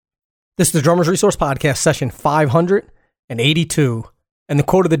This is the Drummers Resource Podcast, session 582. And the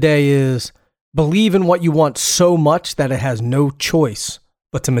quote of the day is, believe in what you want so much that it has no choice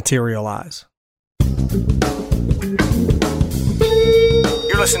but to materialize. You're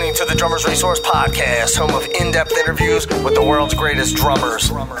listening to the Drummers Resource Podcast, home of in-depth interviews with the world's greatest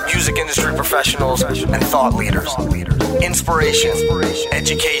drummers, music industry professionals, and thought leaders. Inspiration,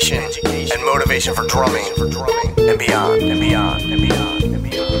 education, and motivation for drumming and beyond, and beyond, and beyond, and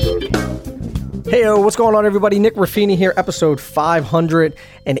beyond. Heyo, what's going on, everybody? Nick Ruffini here, episode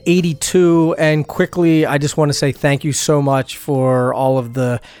 582. And quickly, I just want to say thank you so much for all of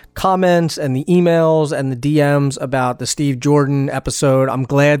the comments and the emails and the DMs about the Steve Jordan episode. I'm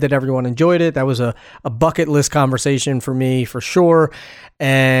glad that everyone enjoyed it. That was a bucket list conversation for me, for sure.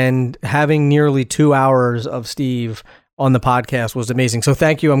 And having nearly 2 hours of Steve on the podcast was amazing. So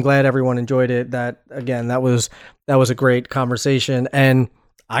thank you. I'm glad everyone enjoyed it. That was a great conversation. And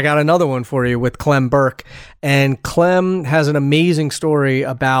I got another one for you with Clem Burke. And Clem has an amazing story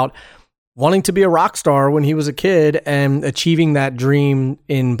about wanting to be a rock star when he was a kid and achieving that dream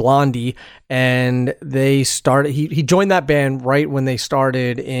in Blondie. And he joined that band right when they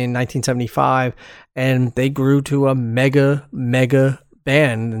started in 1975, and they grew to a mega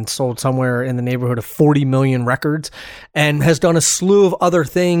band and sold somewhere in the neighborhood of 40 million records, and has done a slew of other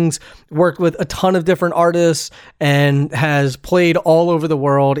things, worked with a ton of different artists, and has played all over the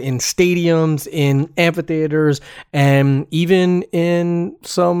world in stadiums, in amphitheaters, and even in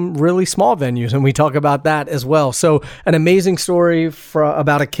some really small venues. And we talk about that as well. So an amazing story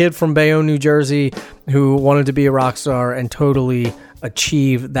about a kid from Bayonne, New Jersey, who wanted to be a rock star and totally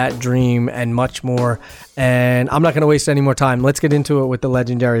achieve that dream and much more. And I'm not going to waste any more time. Let's get into it with the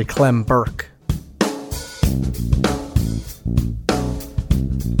legendary Clem Burke.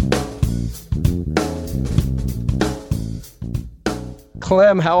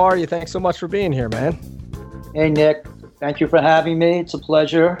 Clem, how are you? Thanks so much for being here, man. Hey, Nick. Thank you for having me. It's a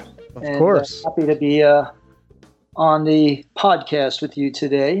pleasure. Of course. Happy to be on the podcast with you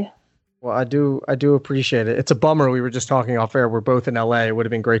today. Well, I do appreciate it. It's a bummer. We were just talking off air. We're both in LA. It would have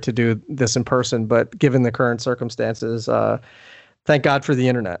been great to do this in person, but given the current circumstances, thank God for the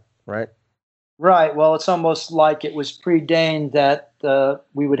internet, right? Right. Well, it's almost like it was preordained that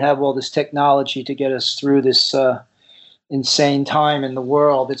we would have all this technology to get us through this insane time in the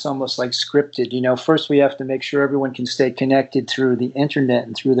world. It's almost like scripted. You know, first we have to make sure everyone can stay connected through the internet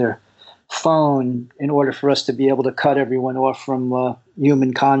and through their phone in order for us to be able to cut everyone off from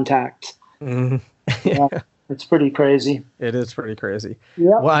human contact. Mm-hmm. It's pretty crazy. It is pretty crazy.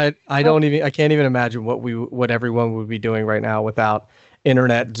 Yeah. Well, I can't even imagine what everyone would be doing right now without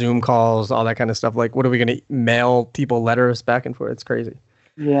internet, Zoom calls, all that kind of stuff. Like, what are we going to mail people letters back and forth? It's crazy.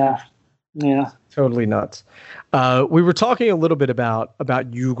 Yeah. Totally nuts. We were talking a little bit about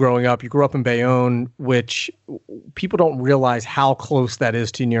you growing up. You grew up in Bayonne, which people don't realize how close that is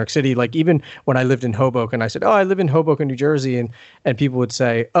to New York City. Like, even when I lived in Hoboken, I said, "Oh, I live in Hoboken, New Jersey," and people would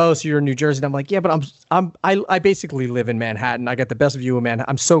say, "Oh, so you're in New Jersey?" And I'm like, "Yeah, but I basically live in Manhattan. I got the best view of Manhattan.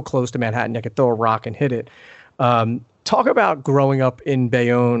 I'm so close to Manhattan, I could throw a rock and hit it." Talk about growing up in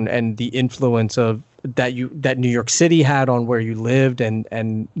Bayonne and the influence of that New York City had on where you lived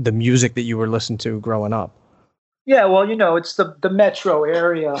and the music that you were listening to growing up. Yeah, well, it's the metro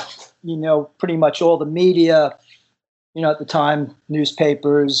area. Pretty much all the media, at the time,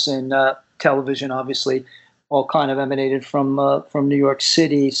 newspapers and television, obviously, all kind of emanated from New York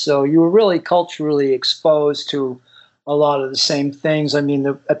City. So you were really culturally exposed to a lot of the same things. I mean,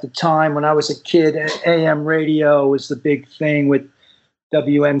 at the time when I was a kid, AM radio was the big thing with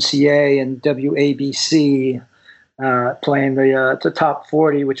WMCA and WABC playing the top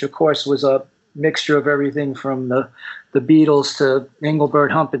 40, which of course was a mixture of everything from the Beatles to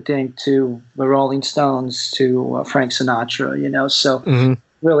Engelbert Humperdinck to the Rolling Stones to Frank Sinatra, so mm-hmm.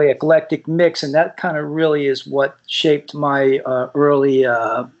 Really eclectic mix. And that kind of really is what shaped my early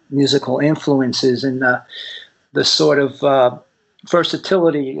musical influences and the sort of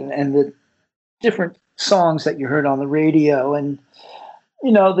versatility and the different songs that you heard on the radio. And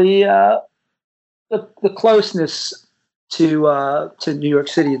the closeness to New York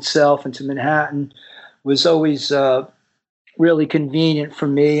City itself and to Manhattan was always really convenient for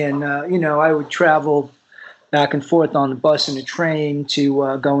me. And I would travel back and forth on the bus and the train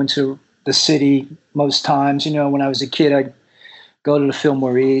to go into the city most times. When I was a kid, I'd go to the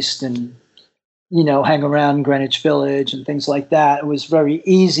Fillmore East and hang around in Greenwich Village and things like that. It was very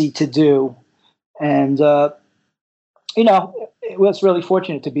easy to do, and it was really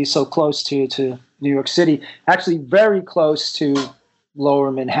fortunate to be so close to New York City, actually very close to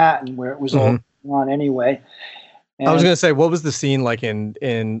lower Manhattan, where it was all going on anyway. I was going to say, what was the scene like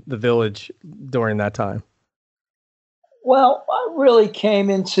in the Village during that time? Well, I really came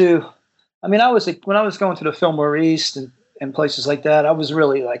into, I mean, when I was going to the Fillmore East and places like that, I was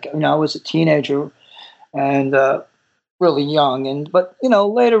really like, I was a teenager and really young. But,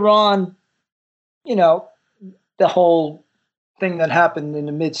 later on, the whole thing that happened in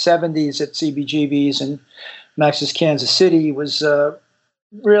the mid 70s at CBGB's and Max's Kansas City was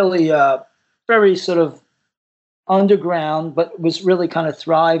really very sort of underground, but was really kind of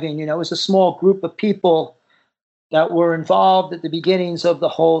thriving. It was a small group of people that were involved at the beginnings of the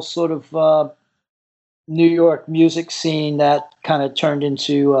whole sort of New York music scene that kind of turned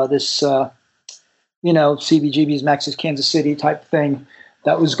into this, CBGB's Max's Kansas City type thing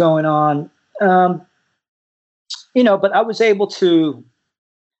that was going on. But I was able to,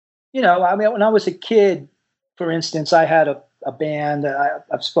 when I was a kid, for instance, I had a band.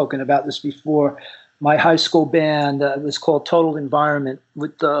 I've spoken about this before. My high school band was called Total Environment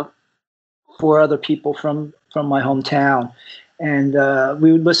with 4 other people from my hometown. And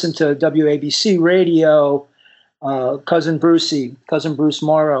we would listen to WABC radio, Cousin Bruce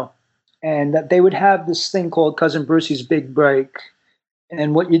Morrow. And that they would have this thing called Cousin Brucey's Big Break.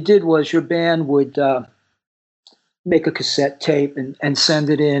 And what you did was your band would make a cassette tape and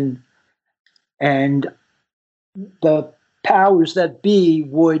send it in. And the powers that be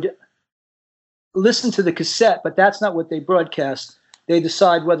would listen to the cassette, but that's not what they broadcast. They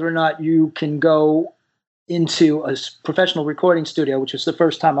decide whether or not you can go into a professional recording studio, which was the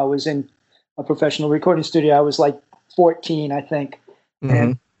first time I was in a professional recording studio. I was like 14, I think. Mm-hmm.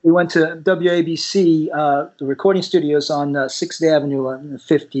 And we went to WABC, the recording studios on 6th Avenue in the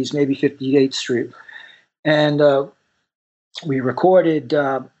 50s, maybe 58th Street. And we recorded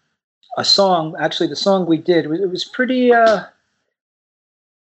a song. Actually, the song we did, it was pretty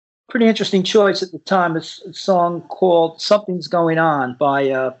interesting choice at the time. It's a song called Something's Going On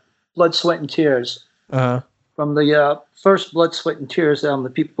by Blood, Sweat, and Tears. Uh-huh. From the first Blood, Sweat, and Tears album.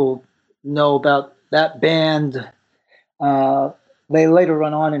 The people know about that band. They later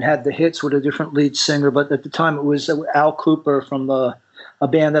went on and had the hits with a different lead singer, but at the time it was Al Cooper from a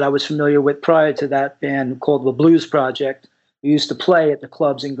band that I was familiar with prior to that band called The Blues Project. We used to play at the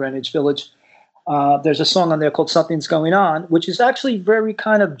clubs in Greenwich Village. There's a song on there called Something's Going On, which is actually very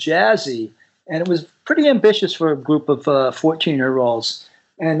kind of jazzy, and it was pretty ambitious for a group of 14-year-olds.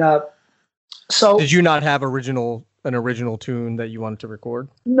 And so, did you not have an original tune that you wanted to record?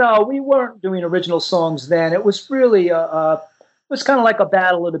 No, we weren't doing original songs then. It was really it was kind of like a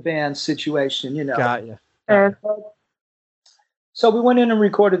battle of the bands situation, Got you. And so we went in and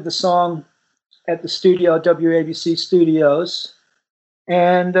recorded the song at the studio, WABC Studios,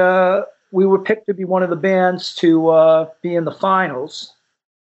 and we were picked to be one of the bands to be in the finals.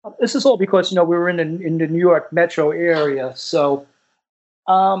 This is all because we were in the New York metro area, so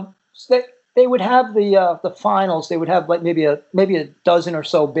they would have the finals. They would have like maybe a dozen or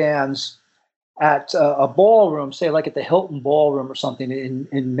so bands at a ballroom, say like at the Hilton Ballroom or something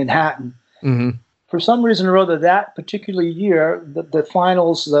in Manhattan. Mm-hmm. For some reason or other, that particular year, the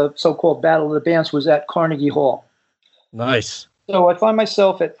finals, the so-called Battle of the Bands, was at Carnegie Hall. Nice. So I find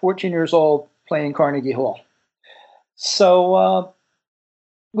myself at 14 years old playing Carnegie Hall. So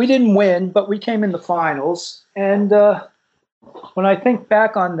we didn't win, but we came in the finals. And when I think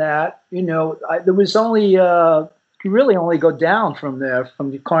back on that, there was only you really only go down from there,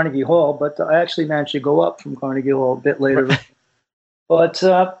 from the Carnegie Hall, but I actually managed to go up from Carnegie Hall a bit later. But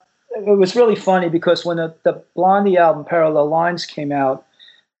it was really funny because when the Blondie album Parallel Lines came out,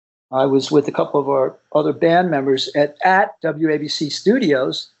 I was with a couple of our other band members at WABC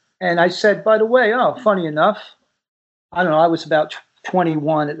Studios, and I said, by the way, funny enough, I don't know, I was about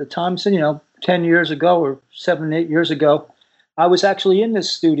 21 at the time, so 10 years ago or 7, 8 years ago, I was actually in this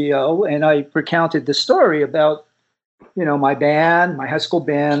studio, and I recounted the story about my band, my high school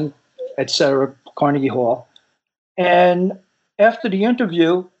band, etc., Carnegie Hall. And after the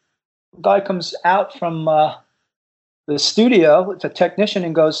interview, a guy comes out from the studio, it's a technician,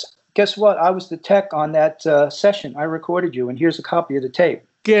 and goes, guess what? I was the tech on that session. I recorded you, and here's a copy of the tape.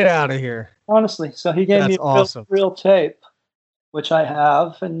 Get out of here. Honestly. So he gave me a real tape, which I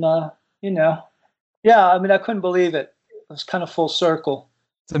have. And, I couldn't believe it. It was kind of full circle.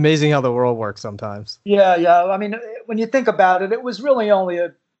 It's amazing how the world works sometimes. Yeah. I mean, when you think about it, it was really only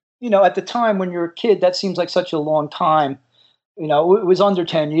at the time when you're a kid, that seems like such a long time. It was under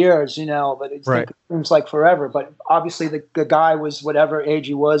 10 years, but it seems like forever. But obviously the guy was whatever age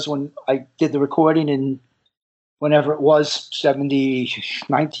he was when I did the recording in whenever it was,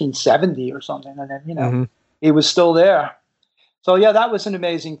 1970 or something. And then, he was still there. So, yeah, that was an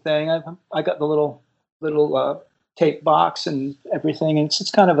amazing thing. I got the little tape box and everything. And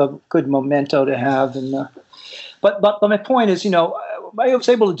it's kind of a good memento to have. And but my point is, I was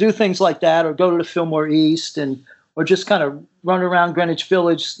able to do things like that, or go to the Fillmore East, or just kind of run around Greenwich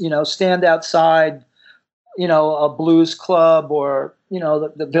Village, stand outside, a blues club, or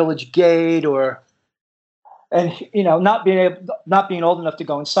the Village Gate, not being old enough to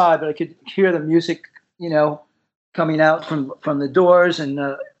go inside, but I could hear the music, coming out from the doors,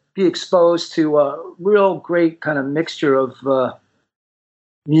 and be exposed to a real great kind of mixture of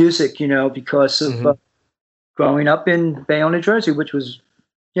music, because of growing up in Bayonne, New Jersey, which was,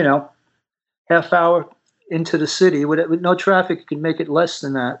 half hour into the city with no traffic. You could make it less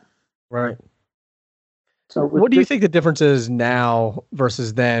than that. Right. So what do you think the difference is now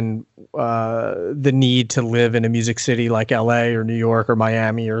versus then, the need to live in a music city like LA or New York or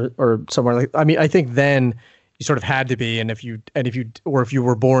Miami or somewhere like, I mean, I think then you sort of had to be, and if you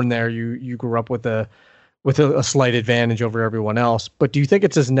were born there, you grew up with a slight advantage over everyone else. But do you think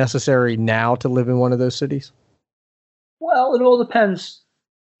it's as necessary now to live in one of those cities? Well, it all depends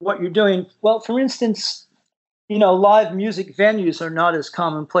what you're doing. Well, for instance, live music venues are not as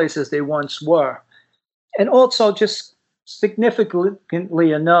commonplace as they once were. And also, just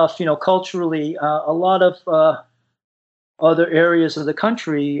significantly enough, culturally, a lot of other areas of the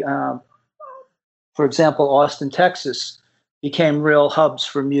country, for example, Austin, Texas, became real hubs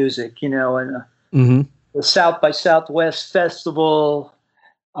for music, and the South by Southwest Festival,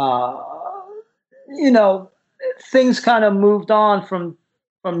 things kind of moved on from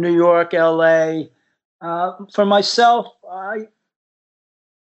New York, LA. For myself,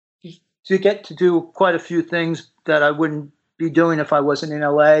 to get to do quite a few things that I wouldn't be doing if I wasn't in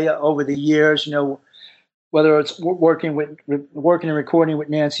LA over the years, whether it's working and recording with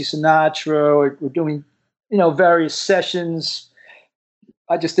Nancy Sinatra, or doing, various sessions.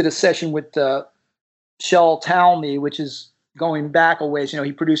 I just did a session with Shel Talmy, which is going back a ways.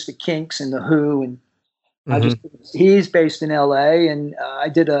 He produced the Kinks and the Who, and he's based in LA. And I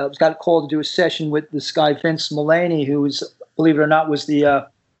got a call to do a session with this guy Vince Mulaney, who was, believe it or not, was the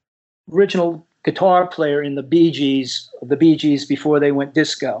original guitar player in the Bee Gees before they went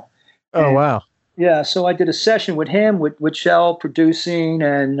disco. Oh, wow. Yeah, so I did a session with him, with Shel producing,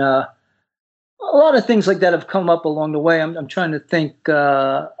 and a lot of things like that have come up along the way. I'm trying to think.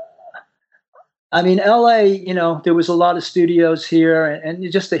 LA, there was a lot of studios here,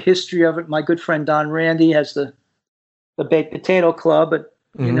 and just the history of it. My good friend Don Randy has the Baked Potato Club, but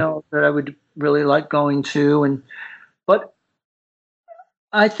that I would really like going to, but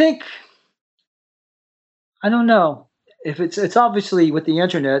I think, I don't know if it's obviously with the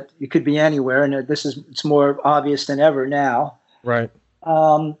internet, you could be anywhere, and it's more obvious than ever now. Right. It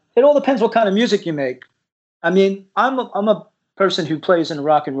all depends what kind of music you make. I mean, I'm a person who plays in a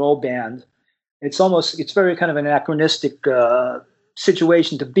rock and roll band. It's very kind of an anachronistic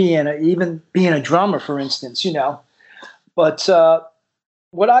situation to be in, even being a drummer, for instance, But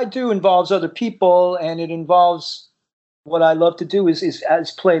what I do involves other people, and it involves what I love to do is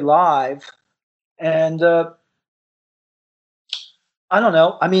play live. And I don't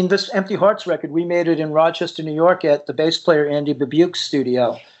know. I mean, this Empty Hearts record, we made it in Rochester, New York, at the bass player Andy Babuch's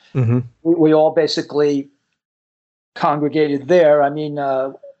studio. We all basically congregated there. I mean,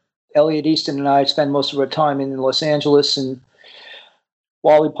 Elliot Easton and I spend most of our time in Los Angeles, and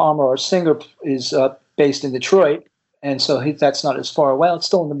Wally Palmer, our singer, is based in Detroit, and so that's not as far away. It's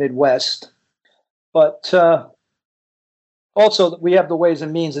still in the Midwest, but also we have the ways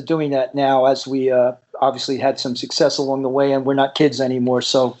and means of doing that now, as we obviously had some success along the way, and we're not kids anymore,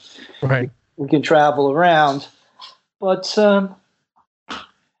 so we can travel around. But I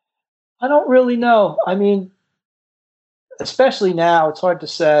don't really know. I mean, especially now, it's hard to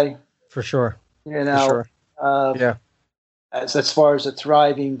say. For sure. Yeah. As far as a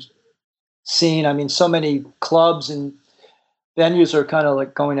thriving scene, I mean, so many clubs and venues are kind of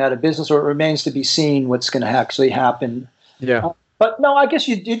like going out of business, or it remains to be seen what's going to actually happen. Yeah. But no, I guess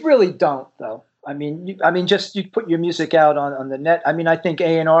you really don't, though. I mean, just you put your music out on the net. I mean, I think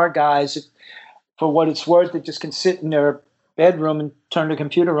A&R guys, for what it's worth, they just can sit in their bedroom and turn the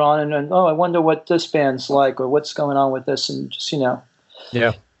computer on and I wonder what this band's like, or what's going on with this, and just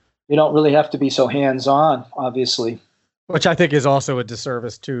Yeah. You don't really have to be so hands-on, obviously. Which I think is also a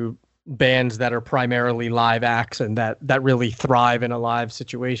disservice to bands that are primarily live acts and that really thrive in a live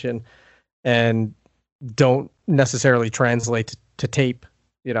situation and don't necessarily translate to tape,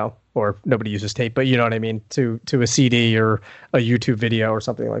 or nobody uses tape, but you know what I mean, to a CD or a YouTube video or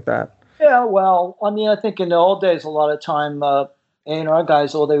something like that. Yeah, well, I mean, I think in the old days, a lot of time, A&R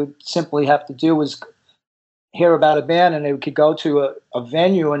guys, all they would simply have to do was hear about a band, and they could go to a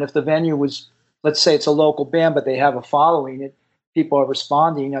venue, and if the venue was let's say it's a local band, but they have a following. People are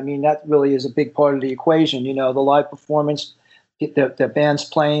responding. I mean, that really is a big part of the equation. You know, the live performance, the band's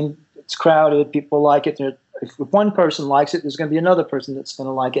playing, it's crowded, people like it. If one person likes it, there's going to be another person that's going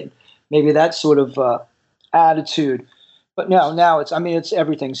to like it. Maybe that sort of attitude. But now it's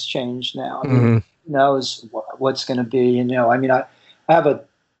everything's changed now. I mean, who knows what's going to be? You know, I mean,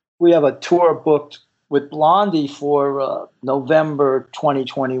 we have a tour booked with Blondie for November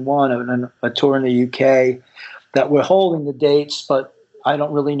 2021, and a tour in the UK that we're holding the dates, but I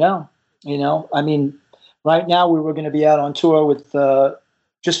don't really know. You know, I mean, right now we were going to be out on tour with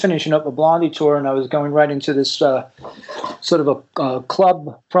just finishing up a Blondie tour, and I was going right into this sort of a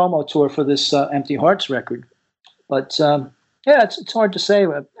club promo tour for this Empty Hearts record. But yeah, it's hard to say.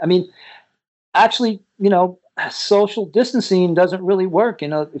 I mean, actually, you know, social distancing doesn't really work. You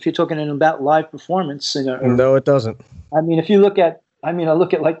know, if you're talking about live performance. You know, no, it doesn't. I mean, if you look at, I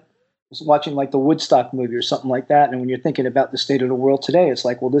look at like watching like the Woodstock movie or something like that, and when you're thinking about the state of the world today, it's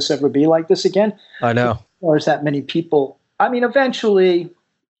like, will this ever be like this again? I know. Or is that many people? I mean, eventually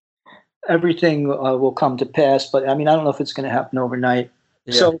everything will come to pass, but I mean, I don't know if it's going to happen overnight.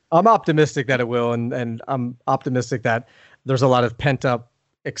 Yeah. So I'm optimistic that it will, and I'm optimistic that there's a lot of pent up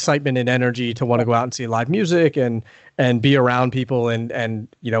excitement and energy to want to go out and see live music and be around people and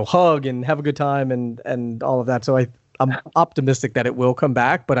you know, hug and have a good time and all of that. So I'm optimistic that it will come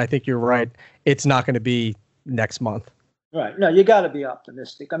back, but I think you're right. It's not going to be next month. Right. No, you got to be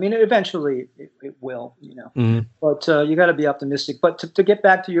optimistic. I mean, eventually it will, you know, but you got to be optimistic. But to get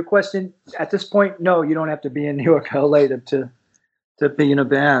back to your question, at this point, no, you don't have to be in New York or LA to be in a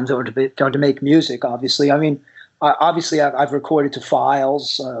band or to make music. Obviously, I mean, I've recorded to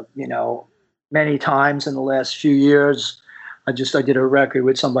files, you know, many times in the last few years. I did a record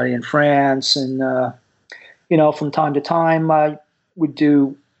with somebody in France, and you know, from time to time I would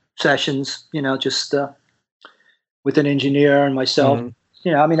do sessions, you know, just with an engineer and myself.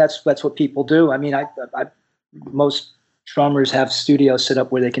 You know, I mean, that's what people do. I mean, most drummers have studios set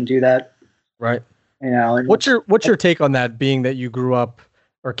up where they can do that. Right. You know, and what's your take on that, being that you grew up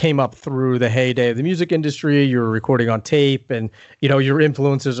or came up through the heyday of the music industry? You were recording on tape, and, you know, your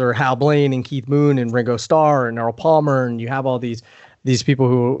influences are Hal Blaine and Keith Moon and Ringo Starr and Earl Palmer, and you have all these people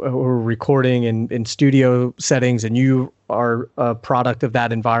who are recording in studio settings, and you are a product of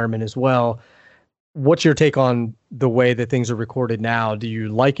that environment as well. What's your take on the way that things are recorded now? Do you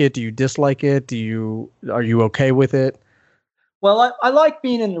like it? Do you dislike it? Are you okay with it? Well, I like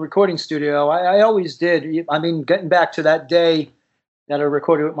being in the recording studio. I always did. I mean, getting back to that day that I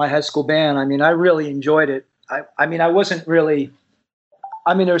recorded with my high school band, I mean, I really enjoyed it. I mean, I wasn't really,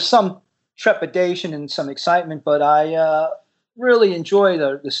 I mean, there's some trepidation and some excitement, but I really enjoy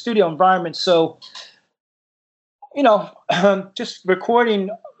the studio environment. So, you know, just recording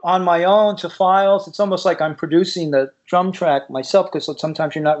on my own to files, it's almost like I'm producing the drum track myself, because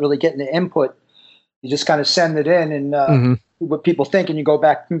sometimes you're not really getting the input. You just kind of send it in and what people think, and you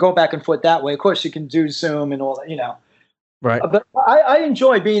can go back and forth that way. Of course, you can do Zoom and all that, you know. Right. But I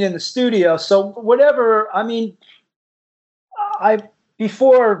enjoy being in the studio. So whatever, I mean,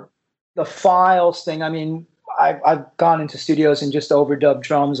 before the files thing, I mean, I've gone into studios and just overdubbed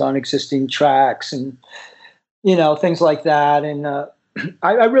drums on existing tracks and, you know, things like that. And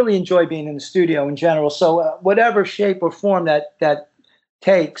I really enjoy being in the studio in general. So whatever shape or form that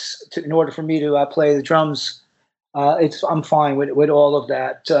takes in order for me to play the drums, I'm fine with all of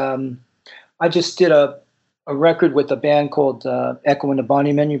that. I just did a record with a band called Echo and the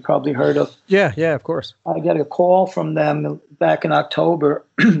Bunnymen. You probably heard of. Yeah, of course. I got a call from them back in October,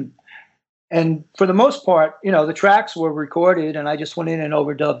 and for the most part, you know, the tracks were recorded, and I just went in and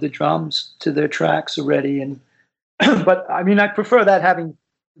overdubbed the drums to their tracks already. And but I mean, I prefer that, having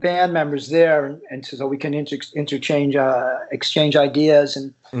band members there, and so we can exchange ideas,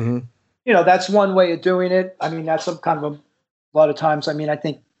 and you know, that's one way of doing it. I mean, that's some kind of a lot of times. I mean, I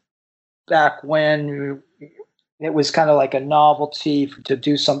think back when it was kind of like a novelty to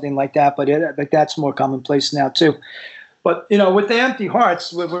do something like that, but that's more commonplace now too. But you know, with the Empty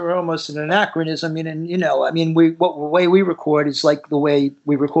Hearts, we're almost an anachronism. I mean, and you know, I mean, the way we record is like the way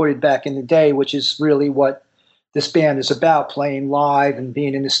we recorded back in the day, which is really what this band is about: playing live and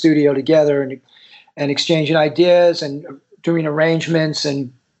being in the studio together and exchanging ideas and doing arrangements.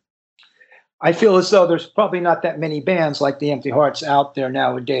 And I feel as though there's probably not that many bands like the Empty Hearts out there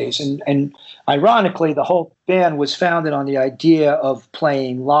nowadays. And ironically, the whole band was founded on the idea of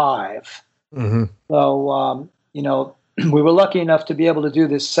playing live. So, you know, we were lucky enough to be able to do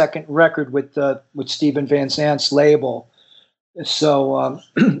this second record with Steven Van Zandt's label. So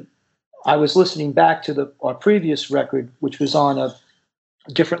I was listening back to our previous record, which was on a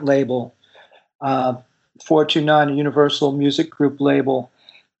different label, uh, 429, a Universal Music Group label,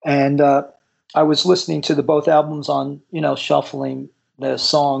 and I was listening to the both albums on, shuffling the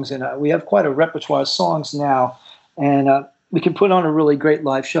songs, and we have quite a repertoire of songs now, and we can put on a really great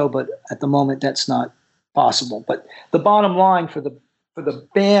live show, but at the moment that's not possible. But the bottom line for the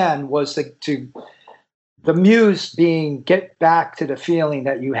band was to the muse being get back to the feeling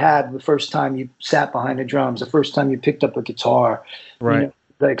that you had the first time you sat behind the drums, the first time you picked up a guitar, Right.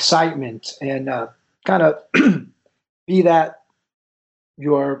 the excitement, and kind of be that's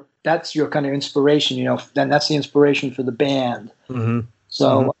your kind of inspiration, then that's the inspiration for the band. Mm-hmm.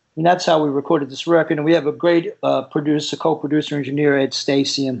 So and that's how we recorded this record. And we have a great co-producer, engineer, Ed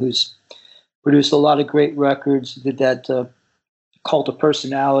Stasium, who's produced a lot of great records. Did that Cult of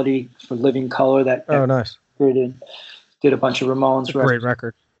Personality for Living Color. Nice. Did a bunch of Ramones records. Great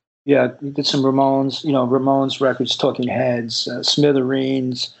record. Yeah, we did some Ramones records, Talking Heads,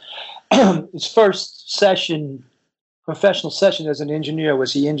 Smithereens. His first professional session as an engineer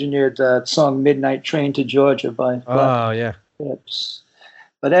was he engineered the song Midnight Train to Georgia by Phillips.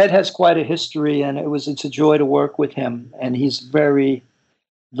 But Ed has quite a history, and it's a joy to work with him, and he's very,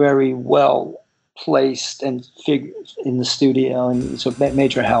 very well placed and in the studio, and it's a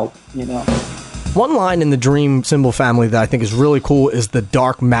major help. One line in the Dream Symbol family that I think is really cool is the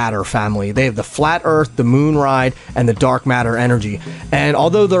Dark Matter family. They have the Flat Earth, the Moon Ride, and the Dark Matter Energy. And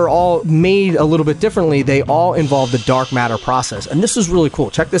although they're all made a little bit differently, they all involve the dark matter process. And this is really cool.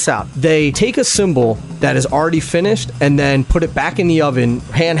 Check this out. They take a cymbal that is already finished and then put it back in the oven,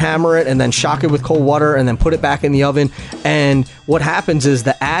 hand hammer it, and then shock it with cold water, and then put it back in the oven. And what happens is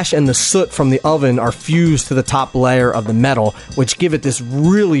the ash and the soot from the oven are fused to the top layer of the metal, which give it this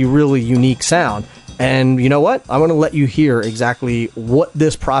really, really unique sound. And you know what? I want to let you hear exactly what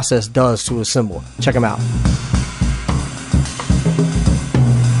this process does to a cymbal. Check them out.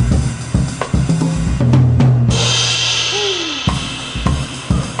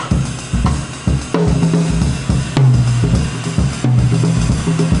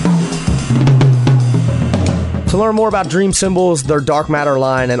 To learn more about Dream Cymbals, their Dark Matter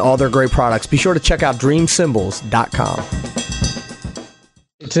line, and all their great products, be sure to check out dreamcymbals.com.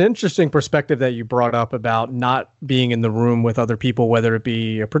 It's an interesting perspective that you brought up about not being in the room with other people, whether it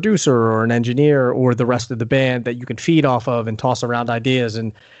be a producer or an engineer or the rest of the band that you can feed off of and toss around ideas.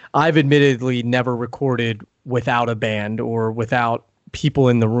 And I've admittedly never recorded without a band or without people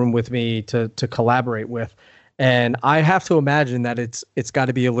in the room with me to collaborate with. And I have to imagine that it's got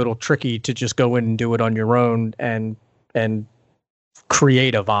to be a little tricky to just go in and do it on your own and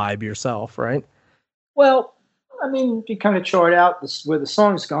create a vibe yourself, right? Well, I mean, you kind of chart out where the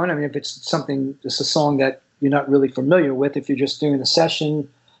song's going. I mean, if it's a song that you're not really familiar with, if you're just doing a session,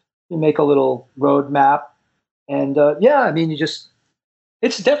 you make a little road map. And I mean,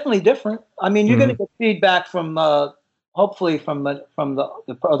 it's definitely different. I mean, you're going to get feedback from, hopefully from the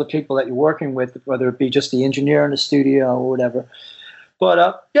other people that you're working with, whether it be just the engineer in the studio or whatever.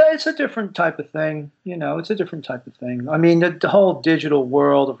 But it's a different type of thing. It's a different type of thing. I mean, the whole digital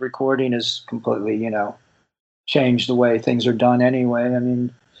world of recording is completely, changed the way things are done anyway. I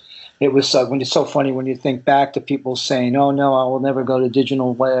mean, it was when it's so funny when you think back to people saying, "Oh no, I will never go the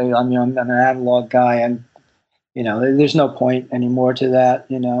digital way. I'm an analog guy," and there's no point anymore to that.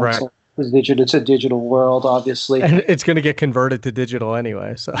 Right. So it's a digital world, obviously, and it's going to get converted to digital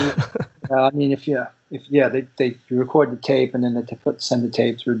anyway. So, I mean, they record the tape and then they send the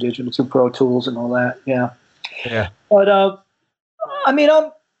tape through Pro Tools and all that. Yeah. But I mean,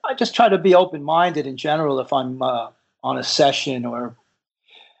 I just try to be open-minded in general if I'm on a session or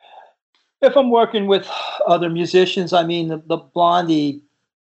if I'm working with other musicians. I mean, the Blondie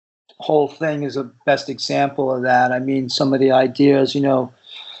whole thing is a best example of that. I mean, some of the ideas,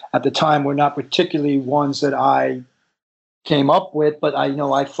 at the time were not particularly ones that I came up with, but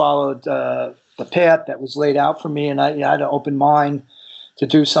I followed the path that was laid out for me, and I had an open mind to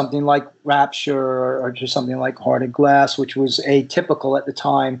do something like Rapture or do something like Hearted Glass, which was atypical at the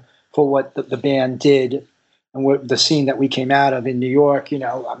time for what the band did and what the scene that we came out of in New York.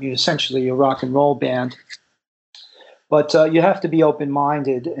 I mean, essentially a rock and roll band. But you have to be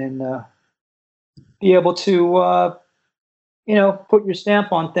open-minded and be able to, put your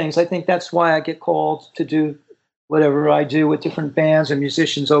stamp on things. I think that's why I get called to do whatever I do with different bands and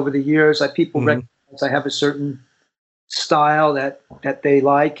musicians over the years. People recognize I have a certain style that they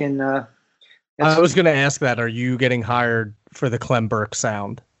like, and I was going to ask that. Are you getting hired for the Clem Burke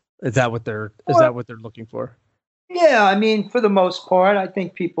sound? Is that what they're looking for? Yeah, I mean, for the most part, I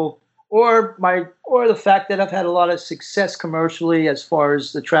think people, or the fact that I've had a lot of success commercially as far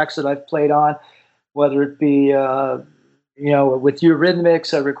as the tracks that I've played on, whether it be with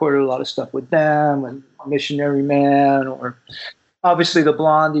Eurythmics, I recorded a lot of stuff with them, and Missionary Man, or obviously the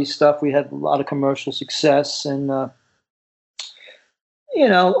Blondie stuff. We had a lot of commercial success, and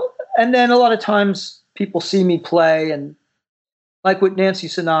and then a lot of times people see me play, and like with Nancy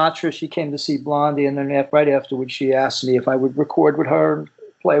Sinatra, she came to see Blondie, and then right afterwards, she asked me if I would record with her,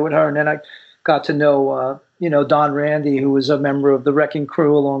 play with her, and then I got to know, Don Randy, who was a member of the Wrecking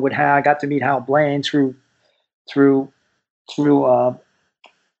Crew, along with Hal. I got to meet Hal Blaine through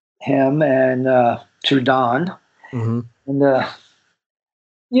him and through Don, Mm-hmm. and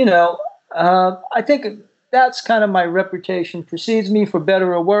I think that's kind of my reputation precedes me, for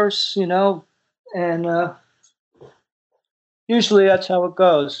better or worse, and usually that's how it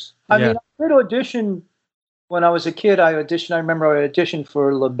goes. I Yeah. mean, I did audition when I was a kid. I remember I auditioned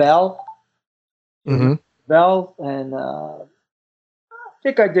for LaBelle. Mm-hmm. LaBelle, and I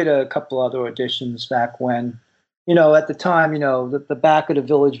think I did a couple other auditions back when. At the time, the back of the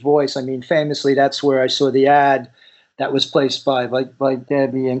Village Voice. I mean, famously, that's where I saw the ad that was placed by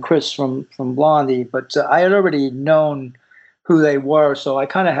Debbie and Chris from Blondie. But I had already known who they were, so I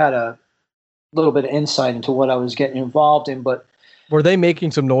kind of had a little bit of insight into what I was getting involved in. But Were they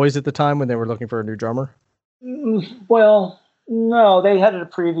making some noise at the time when they were looking for a new drummer? well, no, they had a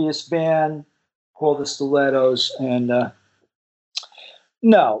previous band called the Stilettos, and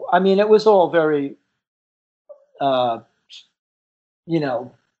no, I mean, it was all very, you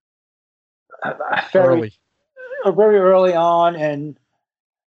know, Early. very early on, and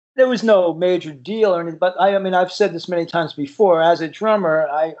there was no major deal or anything. But I mean, I've said this many times before. As a drummer,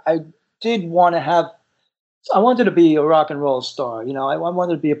 I did want to have. I wanted to be a rock and roll star. I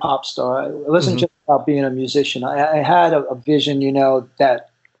wanted to be a pop star. It wasn't Mhm. just about being a musician. I had a vision, that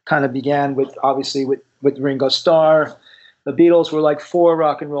kind of began with, obviously, with Ringo Starr. The Beatles were like four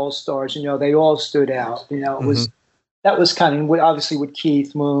rock and roll stars. They all stood out. It was Mhm. that was kind of obviously with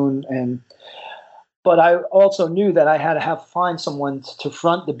Keith Moon, but I also knew that I had to find someone to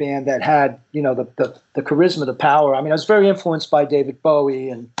front the band that had the charisma, the power. I mean, I was very influenced by David Bowie,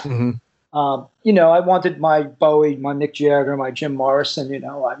 and Mhm. I wanted my Bowie, my Mick Jagger, my Jim Morrison.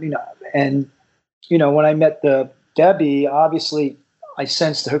 I mean, and when I met the Debbie, obviously I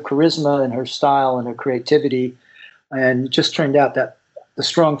sensed her charisma and her style and her creativity, and it just turned out that the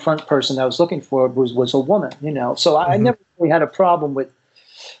strong front person I was looking for was a woman. So I Mhm. never really had a problem with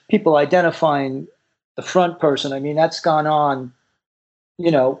people identifying the front person. I mean, that's gone on, you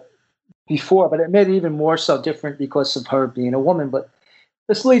know, before, but it made it even more so different because of her being a woman. But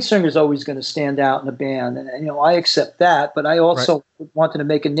this lead singer is always going to stand out in a band, and I accept that. But I Right. also wanted to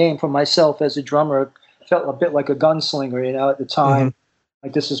make a name for myself as a drummer. Felt a bit like a gunslinger, at the time. Mhm.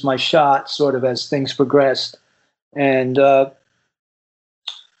 Like this is my shot, sort of as things progressed. And I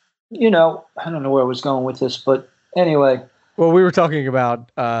don't know where I was going with this, but anyway. Well, we were talking about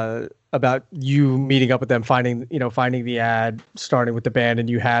you meeting up with them, finding the ad, starting with the band, and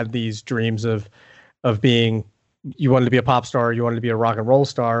you had these dreams of being, you wanted to be a pop star, you wanted to be a rock and roll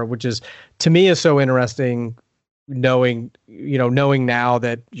star, which is, to me, is so interesting. Knowing now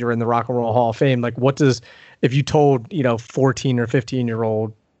that you're in the Rock and Roll Hall of Fame, like, what does, if you told 14 or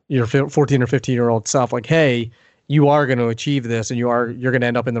 15-year-old, your 14 or 15-year-old self, like, hey, you are going to achieve this, and you're going to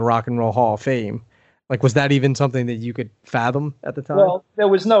end up in the Rock and Roll Hall of Fame. Like, was that even something that you could fathom at the time? Well, there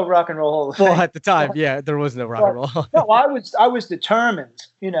was no Rock and Roll Hall of Fame. Well, at the time, yeah, there was no rock and roll. No, I was determined.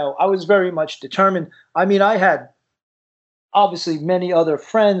 I was very much determined. I mean, I had obviously many other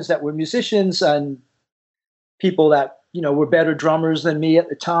friends that were musicians and people that were better drummers than me at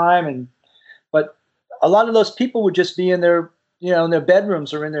the time, but a lot of those people would just be in their in their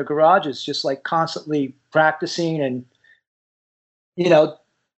bedrooms or in their garages, just like constantly practicing, and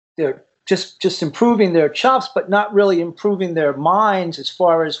they're just improving their chops, but not really improving their minds as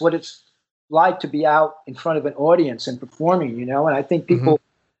far as what it's like to be out in front of an audience and performing. And I think Mhm. people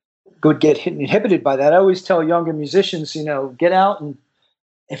would get inhibited by that. I always tell younger musicians, get out, and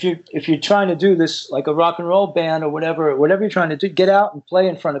if you're trying to do this like a rock and roll band or whatever you're trying to do, get out and play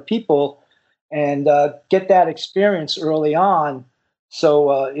in front of people, and get that experience early on.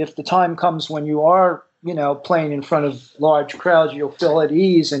 So if the time comes when you are, playing in front of large crowds, you'll feel at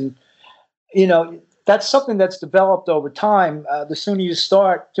ease. And that's something that's developed over time. The sooner you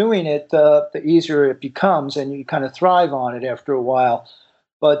start doing it, the easier it becomes, and you kind of thrive on it after a while.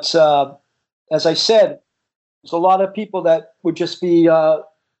 But as I said, there's a lot of people that would just be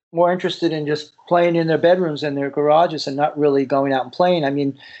more interested in just playing in their bedrooms and their garages and not really going out and playing. I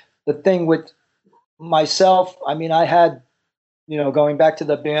mean, the thing with myself, I mean, I had, going back to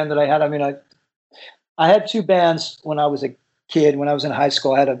the band that I had, I mean, I had two bands when I was a kid. When I was in high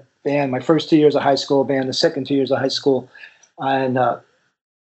school, I had band, my first 2 years of high school band, the second 2 years of high school. And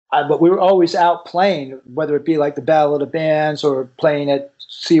but we were always out playing, whether it be like the Battle of the Bands or playing at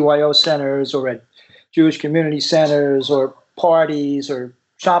CYO centers or at Jewish community centers or parties or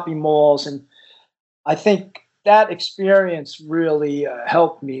shopping malls. And I think that experience really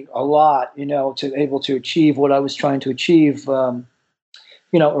helped me a lot, to able to achieve what I was trying to achieve,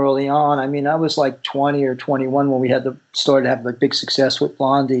 early on. I mean, I was like 20 or 21 when we started to have a big success with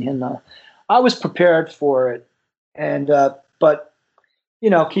Blondie, and I was prepared for it. And but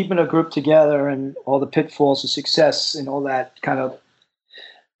keeping a group together and all the pitfalls of success and all that kind of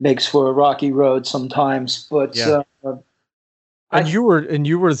makes for a rocky road sometimes. But yeah. And you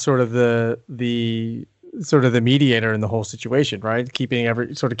were sort of the mediator in the whole situation, right? Keeping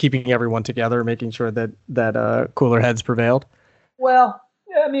everyone together, making sure that cooler heads prevailed. Well,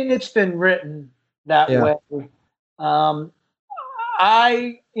 I mean, it's been written that way. When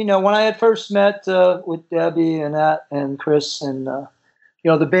I had first met with Debbie and Chris and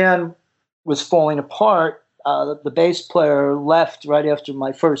the band was falling apart. The bass player left right after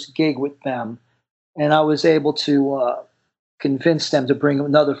my first gig with them, and I was able to convince them to bring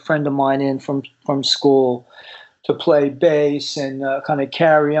another friend of mine in from school to play bass and kind of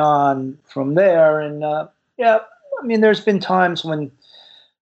carry on from there. And I mean, there's been times when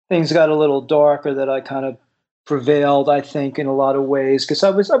things got a little darker that I kind of prevailed, I think, in a lot of ways, because I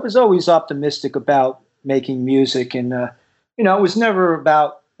was always optimistic about making music, and it was never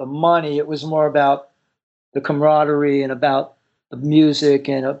about the money. It was more about the camaraderie and about the music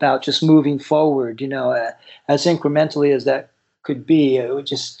and about just moving forward, as incrementally as that could be. It would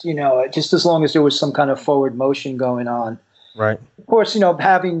just, just as long as there was some kind of forward motion going on. Right. Of course,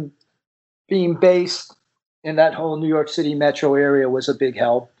 being based in that whole New York City metro area was a big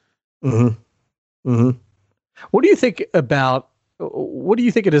help. Mm-hmm. Mm-hmm. What do you think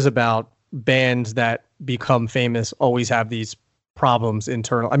it is about bands that become famous always have these problems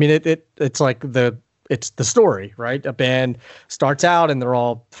internal? I mean, it's like it's the story, right? A band starts out and they're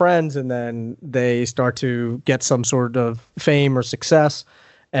all friends, and then they start to get some sort of fame or success.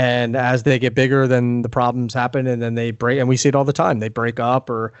 And as they get bigger, then the problems happen, and then they break. And we see it all the time. They break up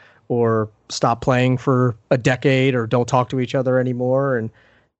or stop playing for a decade or don't talk to each other anymore. And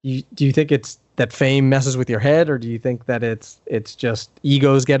do you think it's that fame messes with your head, or do you think that it's just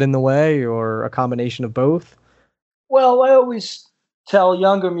egos get in the way, or a combination of both? Well, I always tell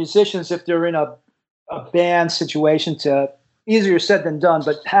younger musicians, if they're in a band situation, to easier said than done,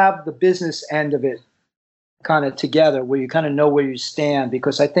 but have the business end of it kind of together, where you kind of know where you stand,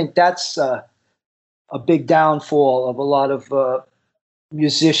 because I think that's a big downfall of a lot of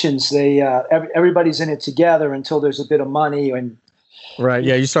musicians. They everybody's in it together until there's a bit of money and right.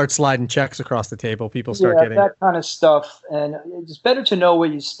 Yeah, you start sliding checks across the table. People start getting that kind of stuff, and it's better to know where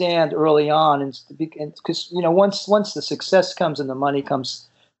you stand early on, and because once the success comes and the money comes,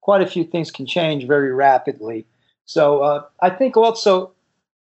 quite a few things can change very rapidly. So I think also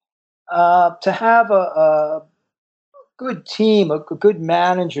to have a good team, a good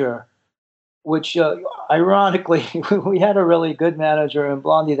manager, which ironically we had a really good manager in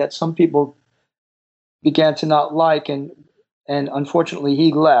Blondie that some people began to not like, and unfortunately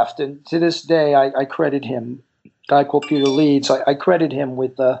he left. And to this day, I credit him, a guy called Peter Leeds. I credit him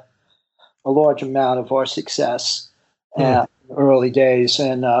with a large amount of our success early days.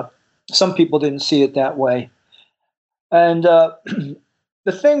 And some people didn't see it that way. And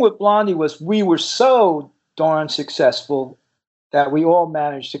the thing with Blondie was we were so darn successful that we all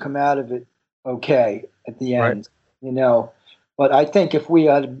managed to come out of it okay at the end, But I think if we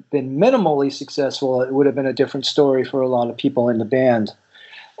had been minimally successful, it would have been a different story for a lot of people in the band.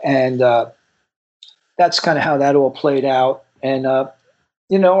 And that's kind of how that all played out. And,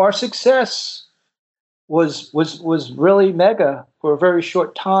 our success was really mega for a very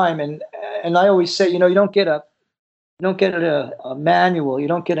short time. And I always say, you don't get a manual, you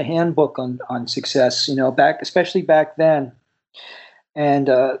don't get a handbook on success, especially back then. And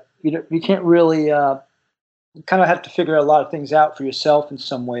you can't really you kind of have to figure a lot of things out for yourself in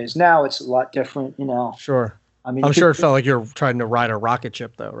some ways. Now it's a lot different, Sure. I mean, I'm sure it felt like you're trying to ride a rocket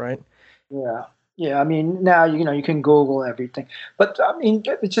ship, though, right? Yeah. Yeah. I mean, now, you can Google everything. But I mean,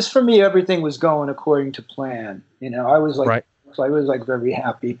 just for me, everything was going according to plan. I was like, right. I was like very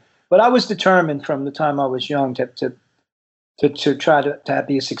happy. But I was determined from the time I was young to try to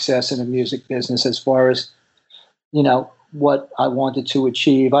be a success in the music business, as far as, what I wanted to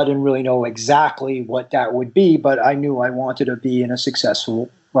achieve. I didn't really know exactly what that would be, but I knew I wanted to be in a successful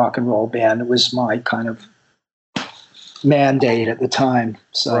rock and roll band. It was my kind of mandate at the time.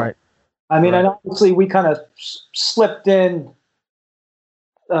 So, right. I mean, and obviously we kind of slipped in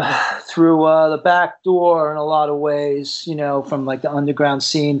through the back door in a lot of ways, from like the underground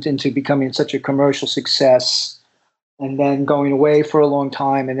scene into becoming such a commercial success, and then going away for a long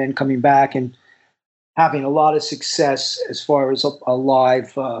time and then coming back and having a lot of success as far as a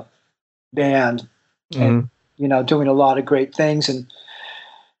live band, and doing a lot of great things and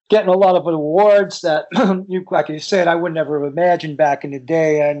getting a lot of awards that like you said, I would never have imagined back in the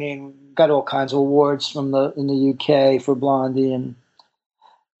day. I mean, got all kinds of awards in the UK for Blondie, and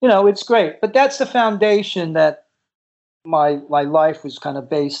it's great. But that's the foundation that my life was kind of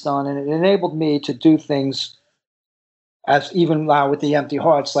based on, and it enabled me to do things as even now with the Empty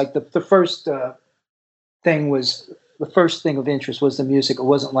Hearts. Like the first thing of interest was the music. It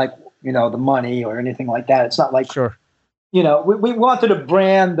wasn't like the money or anything like that. It's not like sure. We wanted to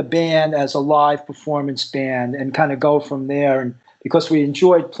brand the band as a live performance band and kind of go from there. And because we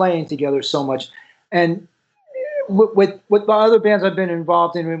enjoyed playing together so much, and with the other bands I've been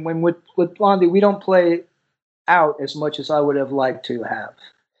involved in, when with Blondie, we don't play out as much as I would have liked to have.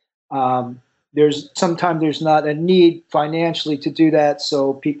 Sometimes there's not a need financially to do that,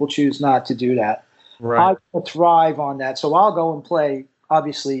 so people choose not to do that. Right. I thrive on that, so I'll go and play,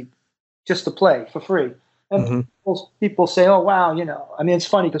 obviously, just to play for free. And people say, "Oh, wow," I mean, it's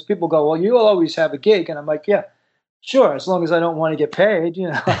funny because people go, "Well, you'll always have a gig," and I'm like, "Yeah, sure, as long as I don't want to get paid."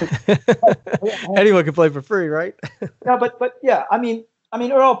 Anyone can play for free, right? Yeah, but yeah, I mean,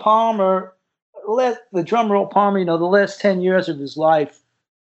 Earl Palmer, the drummer Earl Palmer, the last 10 years of his life,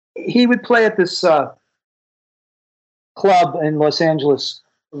 he would play at this club in Los Angeles.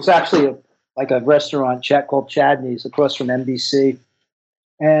 It was actually like a restaurant called Chadney's across from NBC,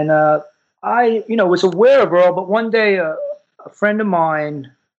 and I, was aware of Earl, but one day a friend of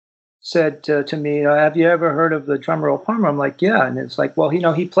mine said to me, "Have you ever heard of the drummer Earl Palmer?" I'm like, "Yeah," and it's like, "Well,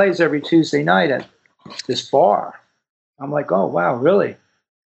 he plays every Tuesday night at this bar." I'm like, "Oh, wow, really?"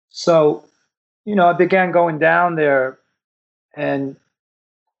 So, I began going down there, and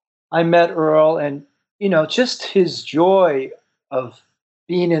I met Earl, and just his joy of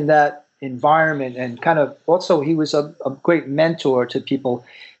being in that environment, and kind of also he was a great mentor to people.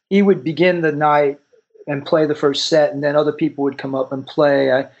 He would begin the night and play the first set, and then other people would come up and play.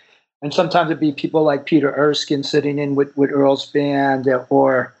 And sometimes it'd be people like Peter Erskine sitting in with Earl's band,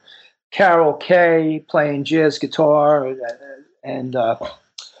 or Carol Kay playing jazz guitar. And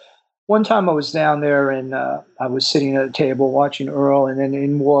one time I was down there, and I was sitting at a table watching Earl, and then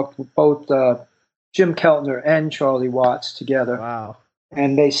in walked both Jim Keltner and Charlie Watts together. Wow.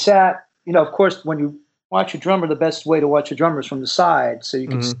 And they sat, of course, when you watch a drummer, the best way to watch a drummer is from the side, so you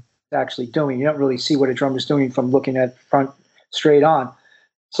can see what he's actually doing. You don't really see what a drummer's doing from looking at front straight on.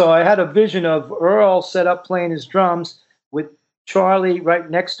 So I had a vision of Earl set up playing his drums with Charlie right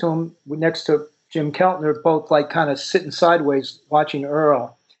next to him, next to Jim Keltner, both like kind of sitting sideways watching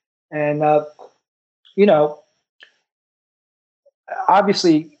Earl. And,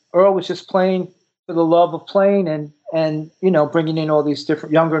 obviously Earl was just playing for the love of playing, and bringing in all these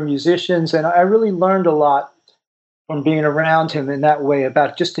different younger musicians. And I really learned a lot from being around him in that way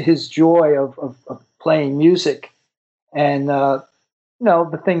about just his joy of playing music, and,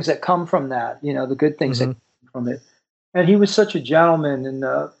 the things that come from that, the good things that come from it. And he was such a gentleman, and,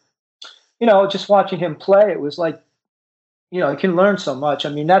 just watching him play, it was like, you can learn so much. I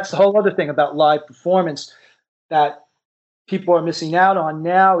mean, that's the whole other thing about live performance that people are missing out on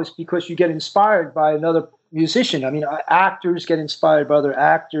now, is because you get inspired by another musician. I mean, actors get inspired by other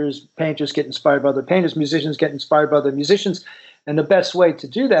actors, painters get inspired by other painters, musicians get inspired by other musicians. And the best way to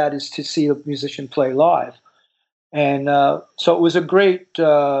do that is to see a musician play live. And so it was a great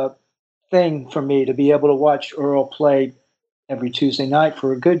thing for me to be able to watch Earl play every Tuesday night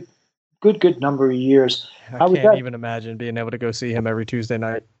for a good number of years. I can't even imagine being able to go see him every Tuesday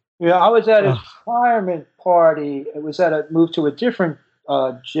night. Yeah, I was at his retirement party. It was moved to a different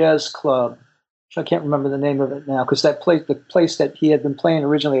jazz club. I can't remember the name of it now, because the place that he had been playing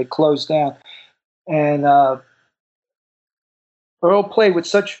originally had closed down. And Earl played with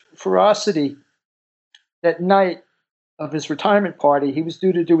such ferocity that night of his retirement party. He was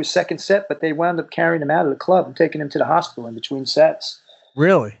due to do his second set, but they wound up carrying him out of the club and taking him to the hospital in between sets.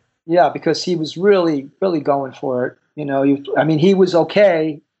 Really? Yeah, because he was really, really going for it. He was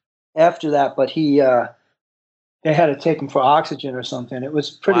okay after that, but they had to take him for oxygen or something. It was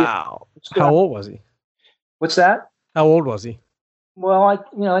pretty. Wow. How old was he? What's that? How old was he? Well,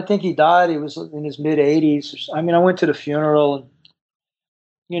 I think he died. He was in his mid-80s. I mean, I went to the funeral,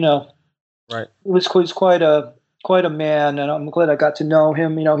 and right. He was quite a man, and I'm glad I got to know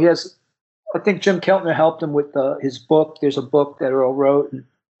him. I think Jim Keltner helped him with his book. There's a book that Earl wrote,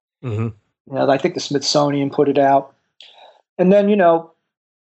 and I think the Smithsonian put it out. And then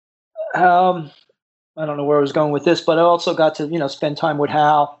I don't know where I was going with this, but I also got to, spend time with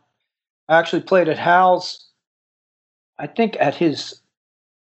Hal. I actually played at Hal's, I think at his,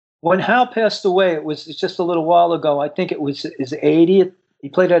 when Hal passed away, it's just a little while ago. I think it was his 80th.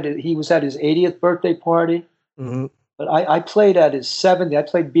 He was at his 80th birthday party, Mm-hmm. but I played at his 70th. I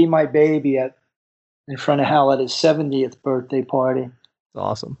played Be My Baby in front of Hal at his 70th birthday party. It's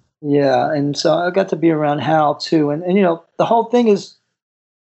awesome. Yeah. And so I got to be around Hal too. And the whole thing is,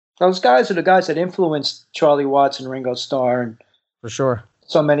 those guys are the guys that influenced Charlie Watts and Ringo Starr and For sure.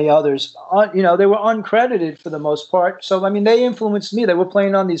 so many others. They were uncredited for the most part. So, I mean, they influenced me. They were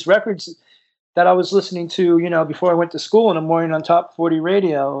playing on these records that I was listening to, before I went to school in the morning on Top 40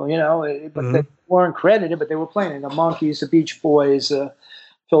 radio, but they weren't credited, but they were playing the Monkees, the Beach Boys, all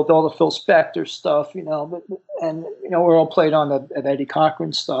the Phil Spector stuff, and we're all played on the Eddie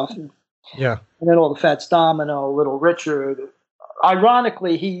Cochran stuff. Yeah. And then all the Fats Domino, Little Richard.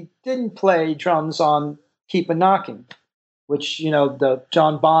 Ironically, he didn't play drums on Keep a Knocking, which, the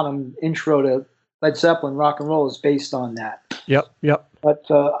John Bonham intro to Led Zeppelin rock and roll is based on that. Yep. But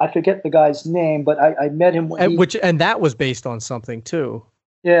I forget the guy's name, but I met him. And that was based on something too.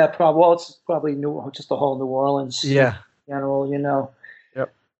 Yeah, probably. Well, it's probably just the whole New Orleans. Yeah. General,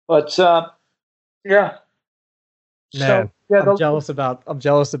 Yep. But yeah. Man, so, yeah, I'm jealous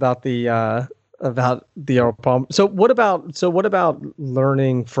about the Earl Palmer. So what about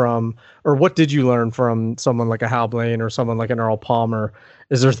learning from, or what did you learn from someone like a Hal Blaine or someone like an Earl Palmer?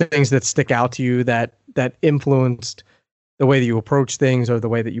 Is there things that stick out to you that influenced the way that you approach things or the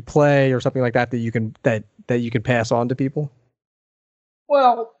way that you play or something like that you can pass on to people?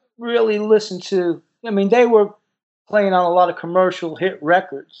 Well, really listen to. I mean, they were playing on a lot of commercial hit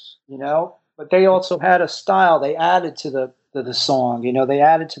records, but they also had a style. They added to the song. They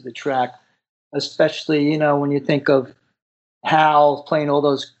added to the track. Especially, when you think of Hal playing all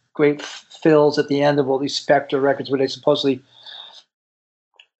those great fills at the end of all these Spector records where they supposedly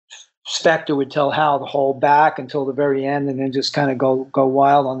Spector would tell Hal to hold back until the very end and then just kind of go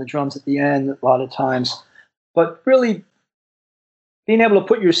wild on the drums at the end a lot of times. But really being able to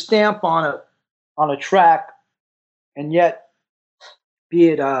put your stamp on a track and yet be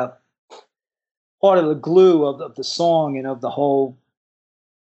it part of the glue of the song and of the whole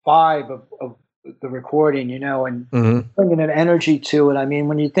vibe of the recording, and bringing an energy to it. I mean,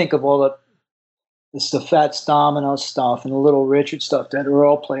 when you think of all the Fats Domino stuff and the Little Richard stuff that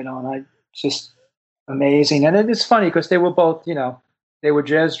Earl played on, just amazing. And it's funny because they were both, they were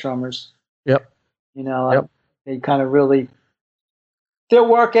jazz drummers. Yep. They kind of really, their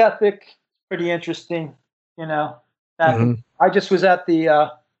work ethic pretty interesting. I just was at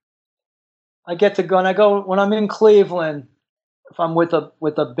the. I get to go and I go when I'm in Cleveland. If I'm with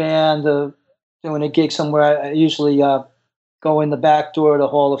a band doing a gig somewhere, I usually go in the back door of the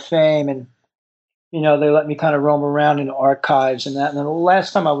Hall of Fame, and they let me kind of roam around in the archives and that. And then the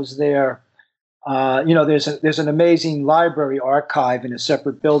last time I was there, there's an amazing library archive in a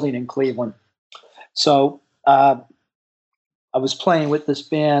separate building in Cleveland. So I was playing with this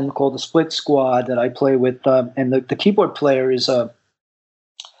band called the Split Squad that I play with, and the keyboard player is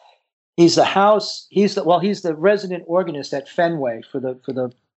he's the resident organist at Fenway for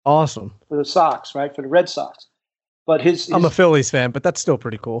the awesome for the Sox, right, for the Red Sox. But I'm a Phillies fan, but that's still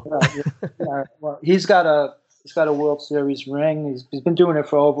pretty cool. Well, he's got a World Series ring. He's been doing it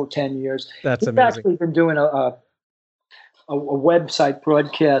for over 10 years. That's amazing. He's actually been doing a website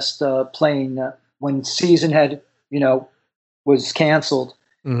broadcast playing when season had was canceled.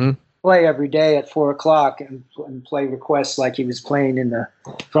 Mm-hmm. Play every day at 4:00 and play requests like he was playing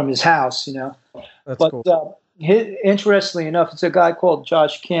from his house, That's cool. Interestingly enough, it's a guy called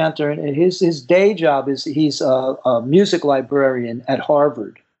Josh Cantor, and his day job is he's a music librarian at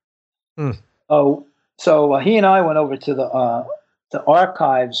Harvard. So he and I went over to the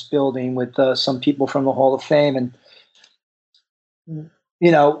archives building with some people from the Hall of Fame, and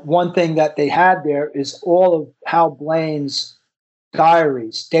one thing that they had there is all of Hal Blaine's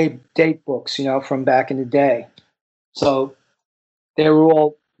diaries, date books, from back in the day. So they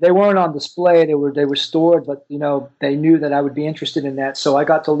weren't on display. They were stored, but they knew that I would be interested in that. So I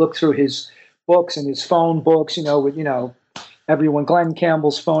got to look through his books and his phone books, with everyone, Glenn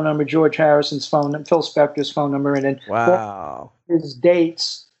Campbell's phone number, George Harrison's phone number, Phil Spector's phone number, and then wow, his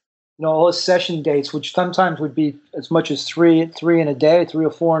dates, all his session dates, which sometimes would be as much as three in a day, 3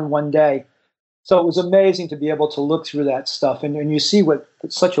 or 4 in one day. So it was amazing to be able to look through that stuff, and you see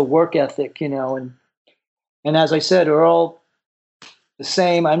it's such a work ethic, and as I said, Earl, the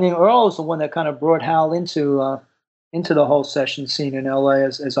same. I mean, Earl is the one that kind of brought Hal into the whole session scene in LA,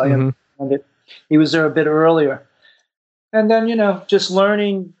 as I understand it. He was there a bit earlier, and then just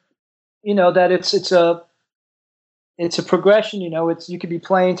learning that it's a progression. It's you could be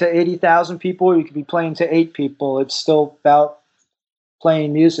playing to 80,000 people, or you could be playing to 8 people. It's still about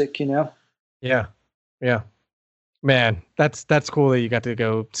playing music. Yeah. Yeah. Man, that's cool that you got to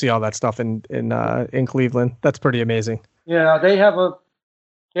go see all that stuff in Cleveland. That's pretty amazing. Yeah, they have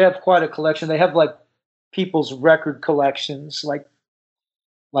quite a collection. They have like people's record collections, like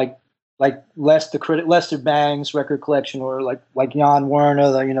like Lester Bang's record collection, or like Jan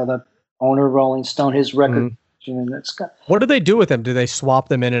Werner, the owner of Rolling Stone, his record collection. And what do they do with them? Do they swap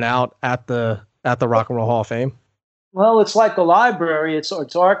them in and out at the Rock and Roll Hall of Fame? Well, it's like a library. It's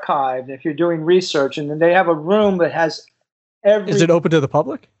archived if you're doing research, and then they have a room that has every. Is it open to the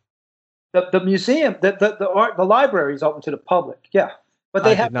public? The museum, the library is open to the public. Yeah, but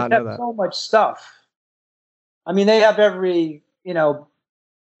they have so much stuff. I mean, they have every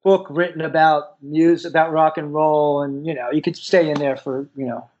book written about music, about rock and roll, and you could stay in there for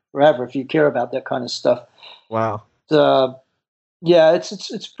forever if you care about that kind of stuff. Wow. Yeah,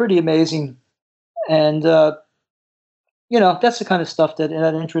 it's pretty amazing, and that's the kind of stuff that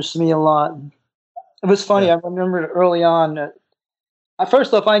interests me a lot. It was funny. Yeah. I remember early on.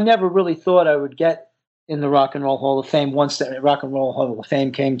 First off, I never really thought I would get in the Rock and Roll Hall of Fame once the Rock and Roll Hall of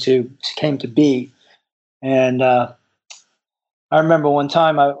Fame came to be, and I remember one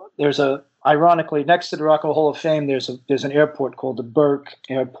time ironically next to the Rock and Roll Hall of Fame there's an airport called the Burke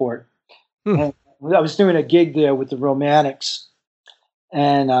Airport. And I was doing a gig there with the Romantics,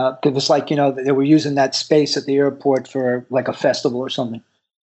 and it was like they were using that space at the airport for like a festival or something.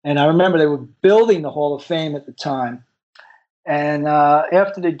 And I remember they were building the Hall of Fame at the time. And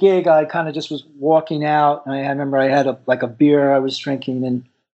after the gig, I kind of just was walking out. And I remember I had a beer I was drinking, and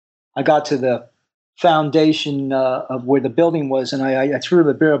I got to the foundation of where the building was, and I threw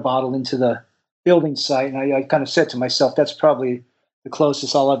the beer bottle into the building site, and I kind of said to myself, "That's probably the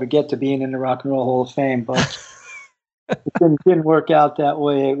closest I'll ever get to being in the Rock and Roll Hall of Fame." But it didn't work out that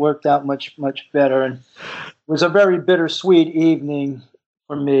way. It worked out much better, and it was a very bittersweet evening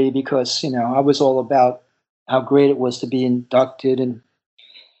for me because I was all about how great it was to be inducted, and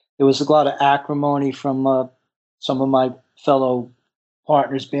there was a lot of acrimony from some of my fellow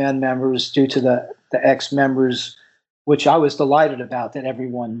partners, band members, due to the ex-members, which I was delighted about that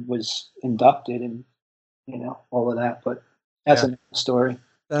everyone was inducted and all of that. But that's another story.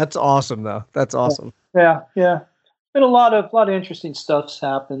 That's awesome, though. That's awesome. Yeah. Been a lot of interesting stuff's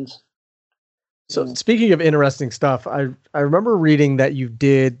happened. So speaking of interesting stuff, I remember reading that you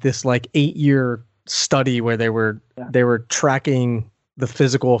did this like 8-year study where they were tracking the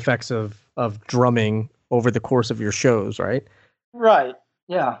physical effects of drumming over the course of your shows, right? Right.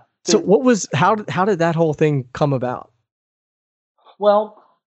 Yeah. So how did that whole thing come about? Well,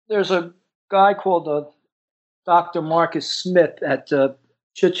 there's a guy called Dr. Marcus Smith at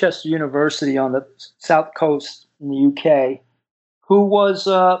Chichester University on the South Coast in the UK, who was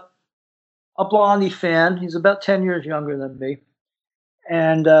a Blondie fan. He's about 10 years younger than me.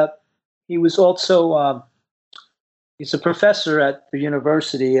 And he was also he's a professor at the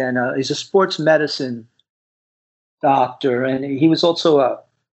university, and he's a sports medicine doctor, and he was also a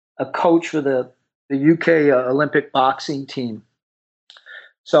coach for the UK Olympic boxing team.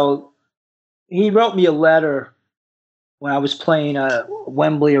 So he wrote me a letter when I was playing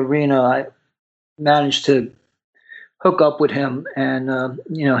Wembley Arena. I managed to hook up with him, and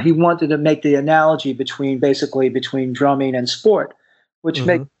he wanted to make the analogy between drumming and sport, which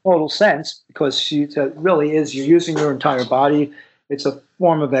makes total sense because it really is, you're using your entire body. It's a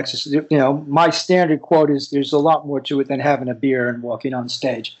form of exercise. My standard quote is, "There's a lot more to it than having a beer and walking on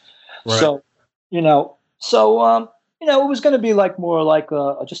stage." Right. So, it was going to be more like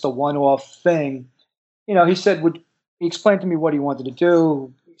just a one-off thing. He said, he explained to me what he wanted to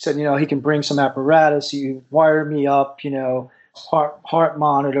do. He said, he can bring some apparatus. You wire me up, heart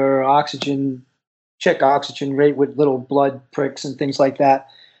monitor, check oxygen rate with little blood pricks and things like that.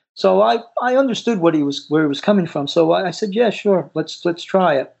 So I understood where he was coming from. So I said, yeah, sure, let's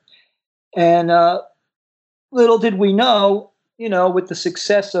try it. And little did we know, with the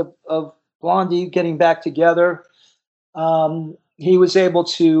success of Blondie getting back together, he was able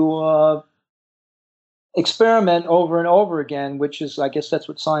to experiment over and over again, which is, I guess that's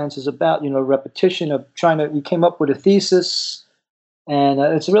what science is about, repetition of you came up with a thesis, and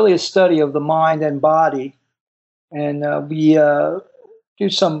it's really a study of the mind and body. And we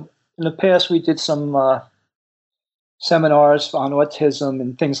in the past, we did some seminars on autism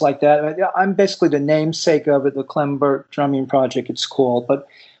and things like that. I'm basically the namesake of it, the Clem Burt Drumming Project, it's called. But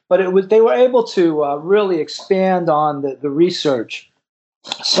they were able to really expand on the research.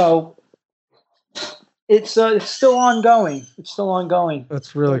 So it's still ongoing. It's still ongoing.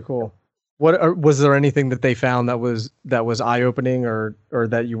 That's really cool. Was there anything that they found that was eye opening or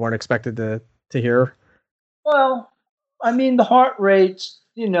that you weren't expected to hear? Well, I mean, the heart rates,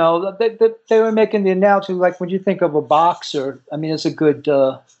 they were making the analogy like when you think of a boxer. I mean, it's a good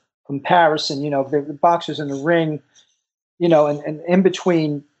comparison. The boxers in the ring, and in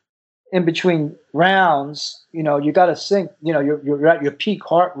between rounds, you got to think, you're at your peak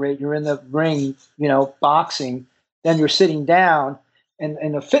heart rate. You're in the ring, boxing. Then you're sitting down,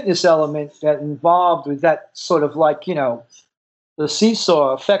 and the fitness element that involved with that sort of like, the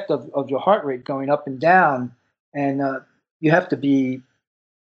seesaw effect of your heart rate going up and down, and you have to be,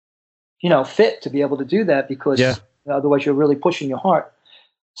 fit to be able to do that because otherwise you're really pushing your heart.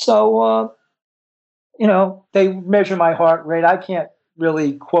 So, they measure my heart rate. I can't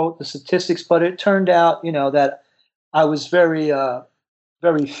really quote the statistics, but it turned out, that I was very,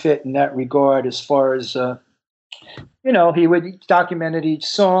 very fit in that regard as far as, he would document each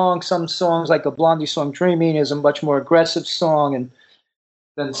song. Some songs, like a Blondie song, Dreaming, is a much more aggressive song, and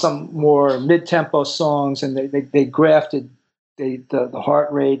then some more mid-tempo songs, and they grafted the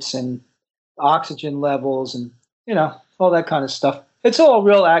heart rates and oxygen levels and, all that kind of stuff. It's all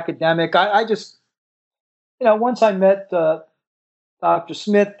real academic. I just, once I met Dr.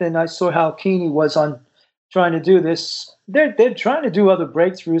 Smith and I saw how keen he was on trying to do this, they're trying to do other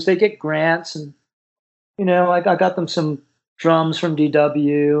breakthroughs. They get grants and, I got them some drums from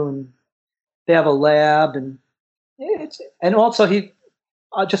DW, and they have a lab, and also he,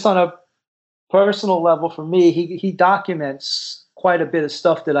 just on a personal level for me, he documents quite a bit of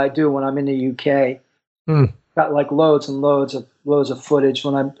stuff that I do when I'm in the UK. Got like loads and loads of footage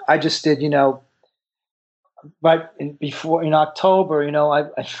when I just did, right in October,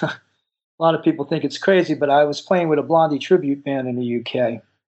 a lot of people think it's crazy, but I was playing with a Blondie tribute band in the UK.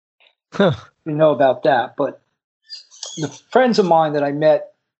 You know about that, but the friends of mine that I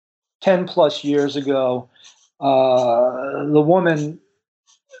met 10 plus years ago, the woman,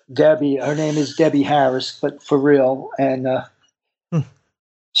 Debbie, her name is Debbie Harris, but for real. And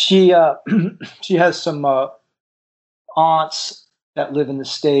she she has some aunts that live in the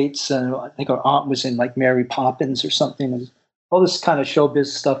States, and I think her aunt was in like Mary Poppins or something, and all this kind of showbiz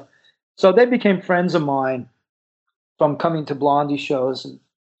stuff. So they became friends of mine from coming to Blondie shows, and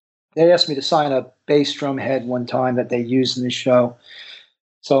they asked me to sign a bass drum head one time that they used in the show.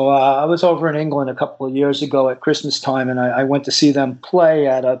 So I was over in England a couple of years ago at Christmas time, and I went to see them play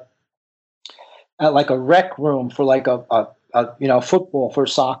at like a rec room for like a football for a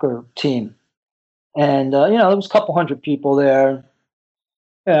soccer team, and there was a couple hundred people there,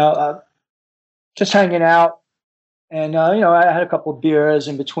 just hanging out, and I had a couple of beers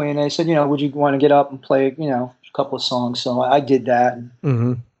in between. They said, would you want to get up and play, a couple of songs? So I did that.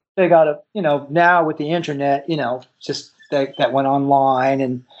 And they got now with the internet, just that went online,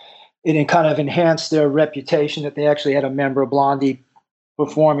 and it kind of enhanced their reputation that they actually had a member of Blondie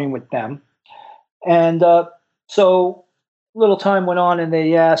performing with them. And so a little time went on, and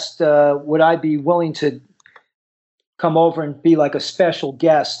they asked, would I be willing to come over and be like a special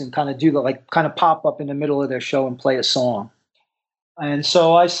guest and kind of do kind of pop up in the middle of their show and play a song. And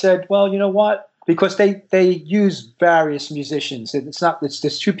so I said, well, you know what? Because they use various musicians. It's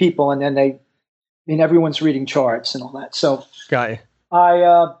just two people, and then everyone's reading charts and all that. So got you.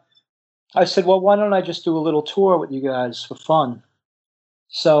 I said, well, why don't I just do a little tour with you guys for fun?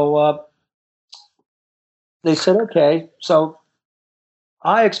 So they said, okay. So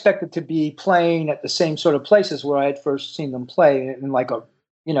I expected to be playing at the same sort of places where I had first seen them play, in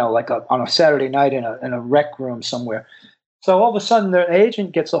on a Saturday night in a rec room somewhere. So all of a sudden, their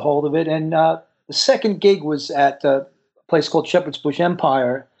agent gets a hold of it, and the second gig was at a place called Shepherd's Bush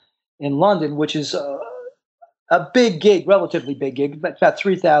Empire in London, which is a big gig, relatively big gig, about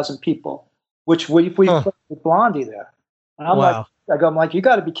 3,000 people, which we played with Blondie there. And I'm like, you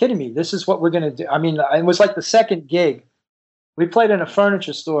got to be kidding me. This is what we're going to do. I mean, it was like the second gig. We played in a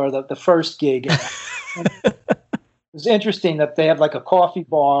furniture store, the first gig. And it was interesting that they have like a coffee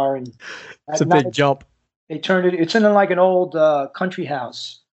bar. And it's a big jump. They turned it, it's in like an old country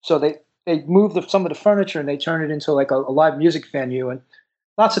house. So they moved some of the furniture and they turned it into like a live music venue. And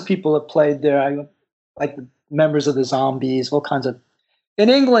lots of people have played there. Like the members of the Zombies, all kinds of. In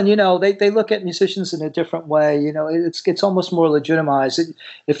England, they look at musicians in a different way. It's almost more legitimized.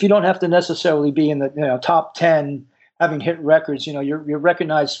 If you don't have to necessarily be in the top 10 having hit records, you're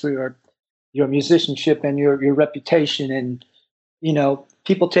recognized for your musicianship and your reputation, and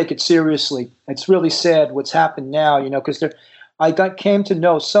people take it seriously. It's really sad what's happened now, because came to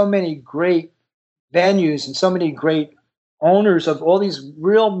know so many great venues and so many great owners of all these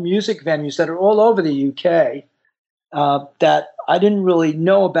real music venues that are all over the UK. that I didn't really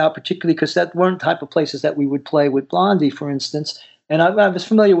know about, particularly because that weren't type of places that we would play with Blondie, for instance. And I was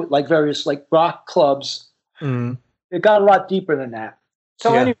familiar with like various like rock clubs. Mm. It got a lot deeper than that.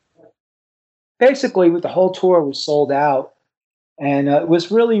 So Yeah. anyway, basically, with the whole tour was sold out, and it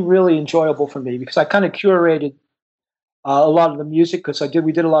was really, really enjoyable for me because I kind of curated a lot of the music because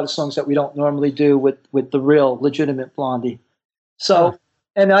we did a lot of songs that we don't normally do with the real legitimate Blondie. Huh. So,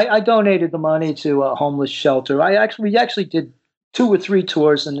 and I donated the money to a homeless shelter. We actually did 2 or 3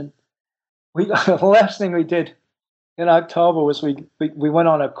 tours, and we the last thing we did in October was we went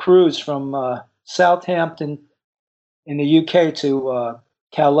on a cruise from Southampton in the UK to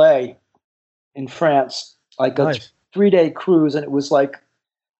Calais in France, like a Nice. 3-day cruise, and it was like,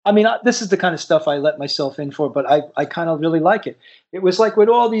 I mean, this is the kind of stuff I let myself in for, but I kind of really like it. It was like with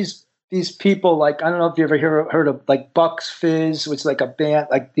all these people, like I don't know if you ever heard of like Bucks Fizz, which is like a band,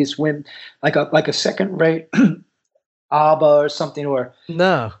 like these women, like a second rate ABBA or something, or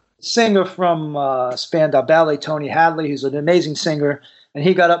No. singer from Spandau Ballet, Tony Hadley, who's an amazing singer, and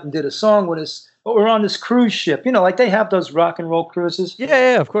he got up and did a song with us. But we're on this cruise ship, like they have those rock and roll cruises. Yeah,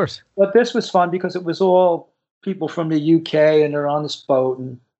 yeah, of course. But this was fun because it was all people from the UK, and they're on this boat,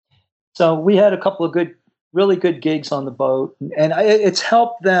 and so we had a couple of really good gigs on the boat, and it's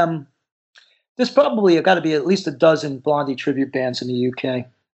helped them. There's probably got to be at least a dozen Blondie tribute bands in the UK,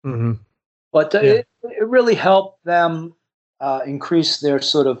 Hmm. but Yeah. it really helped them increase their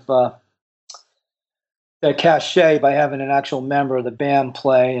sort of their cachet by having an actual member of the band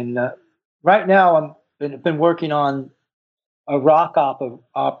play. And right now, been working on a rock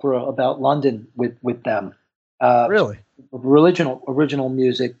opera about London with them. Really? Original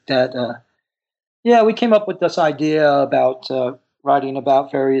music that yeah, we came up with this idea about writing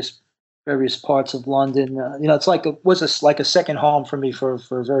about various parts of London. It's like like a second home for me for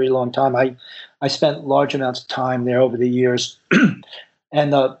a very long time. I spent large amounts of time there over the years,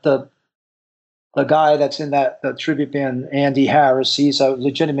 and the guy that's in the tribute band, Andy Harris, he's a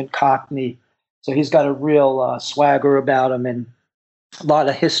legitimate Cockney, so he's got a real swagger about him and a lot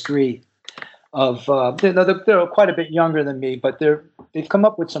of history of they're quite a bit younger than me, but they've come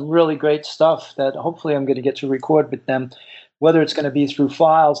up with some really great stuff that hopefully I'm going to get to record with them. Whether it's going to be through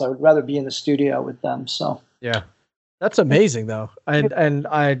files, I would rather be in the studio with them. So Yeah. That's amazing though. And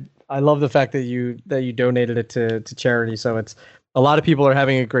I love the fact that you donated it to charity. So it's a lot of people are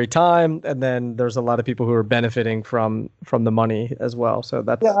having a great time, and then there's a lot of people who are benefiting from the money as well. So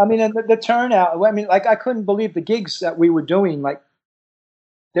that's yeah, I mean, and the turnout. I mean, like I couldn't believe the gigs that we were doing. Like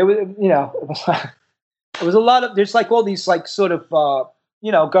there was, it was a lot of. There's like all these like sort of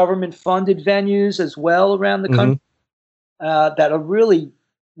government funded venues as well around the country that are really,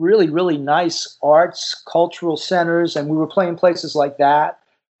 really, really nice arts, cultural centers, and we were playing places like that,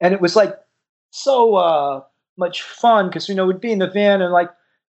 and it was like so much fun because we'd be in the van and like,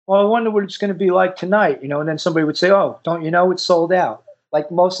 well, I wonder what it's going to be like tonight, and then somebody would say, oh, don't you know it's sold out? Like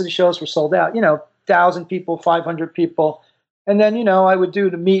most of the shows were sold out, 1,000 people, 500 people, and then I would do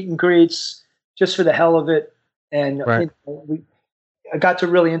the meet and greets just for the hell of it, and right. I got to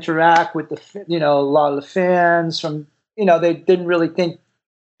really interact with a lot of the fans from. They didn't really think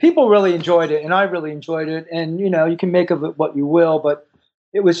people really enjoyed it, and I really enjoyed it. And you can make of it what you will, but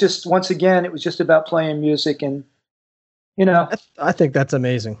it was just once again, it was just about playing music, and I think that's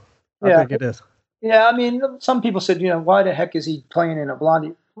amazing. Yeah. I think it is. Yeah, I mean, some people said, why the heck is he playing in a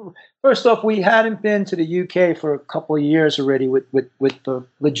Blondie? First off, we hadn't been to the UK for a couple of years already with the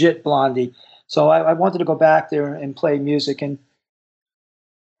legit Blondie, so I wanted to go back there and play music. And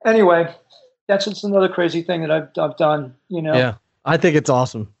anyway. That's just another crazy thing that I've done, Yeah, I think it's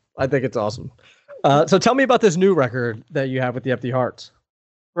awesome. So tell me about this new record that you have with the Empty Hearts.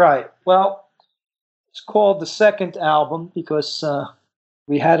 Right. Well, it's called the second album because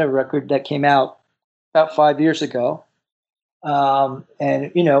we had a record that came out about 5 years ago, and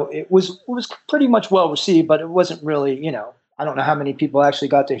it was pretty much well received, but it wasn't really, I don't know how many people actually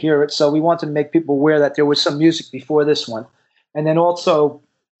got to hear it. So we wanted to make people aware that there was some music before this one, and then also.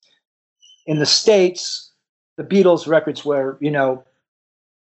 In the States, the Beatles records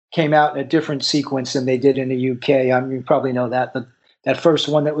came out in a different sequence than they did in the UK. I mean, you probably know that. That first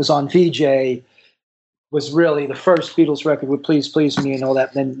one that was on VJ was really the first Beatles record with Please Please Me and all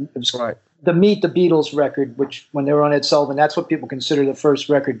that. Then it was right. The Meet the Beatles record, which when they were on Ed Sullivan, that's what people consider the first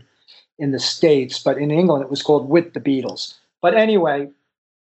record in the States. But in England, it was called With the Beatles. But anyway,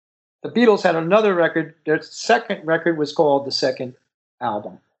 the Beatles had another record. Their second record was called the second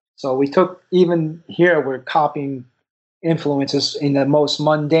album. So we took, even here, we're copying influences in the most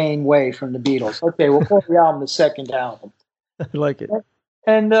mundane way from the Beatles. Okay, we'll call the album the second album. I like it.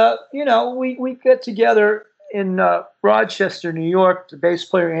 And, we get together in Rochester, New York, the bass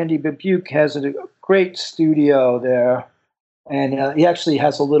player Andy Babuke has a great studio there, and he actually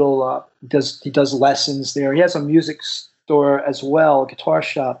has a little he does lessons there. He has a music store as well, a guitar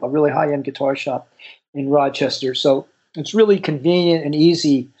shop, a really high end guitar shop in Rochester. So it's really convenient and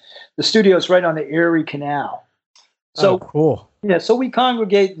easy. The studio is right on the Erie Canal. So cool. Yeah, so we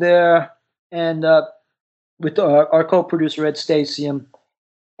congregate there, and with our co-producer Ed Stasium,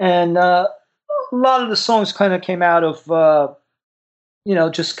 and a lot of the songs kind of came out of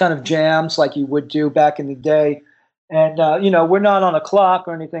just kind of jams like you would do back in the day, and we're not on a clock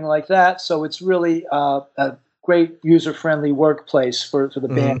or anything like that, so it's really a great user-friendly workplace for the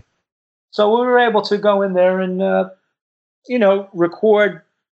band. So we were able to go in there and record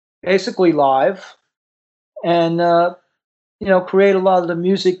basically live, and create a lot of the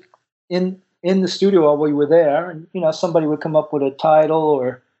music in the studio while we were there. And somebody would come up with a title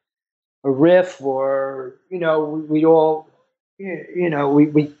or a riff, or we all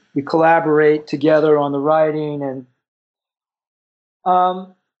we collaborate together on the writing, and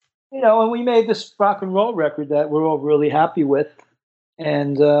and we made this rock and roll record that we're all really happy with.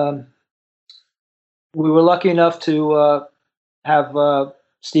 And we were lucky enough to have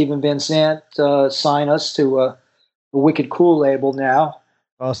Stephen Van Sant sign us to a Wicked Cool label now.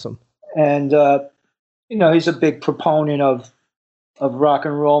 Awesome. And he's a big proponent of rock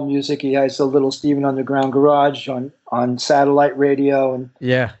and roll music. He has a Little Steven Underground Garage on satellite radio, and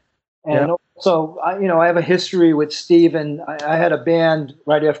also I have a history with Steven. I had a band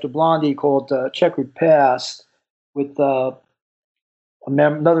right after Blondie called Checkered Past with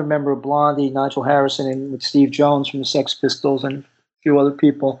another member of Blondie, Nigel Harrison, and with Steve Jones from the Sex Pistols and a few other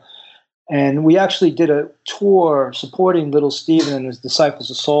people. And we actually did a tour supporting Little Steven and his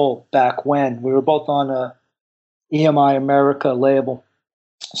Disciples of Soul back when. We were both on a EMI America label.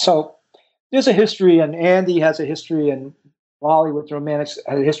 So there's a history, and Andy has a history, and Wally with the Romantics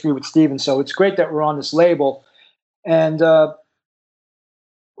had a history with Steven. So it's great that we're on this label. And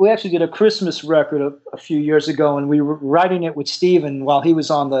we actually did a Christmas record a few years ago, and we were writing it with Steven while he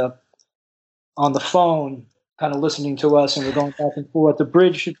was on the phone, kind of listening to us, and we're going back and forth. The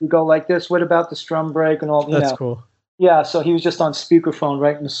bridge should we go like this? What about the strum break and all? That's cool. Yeah, so he was just on speakerphone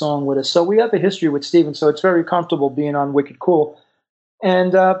writing the song with us. So we have a history with Steven, so it's very comfortable being on Wicked Cool.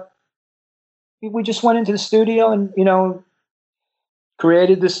 And we just went into the studio and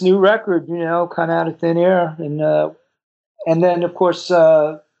created this new record, kind of out of thin air. And then of course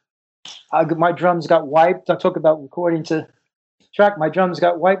my drums got wiped. I talk about recording to track. My drums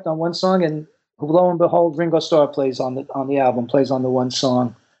got wiped on one song, and lo and behold, Ringo Starr plays on the album, plays on the one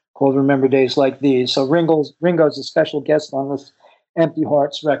song called "Remember Days Like These." So Ringo's a special guest on this Empty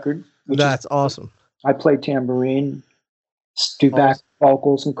Hearts record. That's awesome. I played tambourine, do back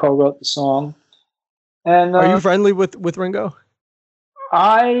vocals, and co-wrote the song. And are you friendly with Ringo?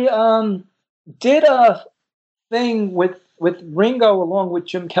 I did a thing with Ringo along with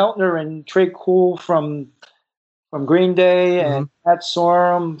Jim Keltner and Trey Cool from Green Day, and Matt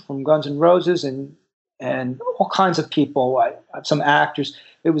Sorum from Guns N' Roses, and all kinds of people, some actors.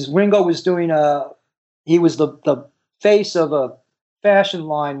 It was Ringo was doing he was the face of a fashion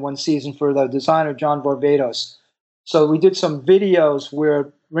line one season for the designer John Varvatos. So we did some videos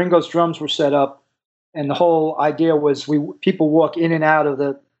where Ringo's drums were set up, and the whole idea was people walk in and out of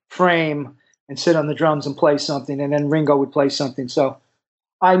the frame and sit on the drums and play something, and then Ringo would play something. So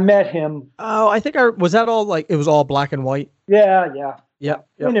I met him. Oh, I think was that all it was all black and white? Yeah.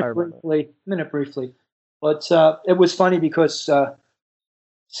 Minute briefly. But it was funny because it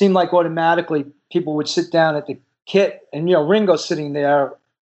seemed like automatically people would sit down at the kit, and Ringo's sitting there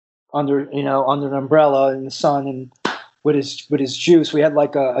under an umbrella in the sun and with his juice. We had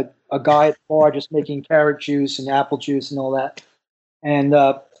like a guy at the bar just making carrot juice and apple juice and all that. And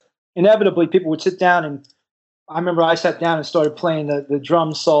inevitably people would sit down, and I remember I sat down and started playing the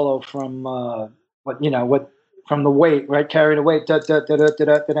drum solo from from The Weight, right? Carried Away,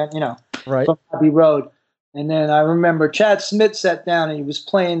 right, from Abbey Road. And then I remember Chad Smith sat down and he was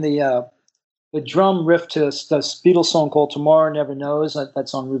playing the drum riff to the Beatles song called "Tomorrow Never Knows."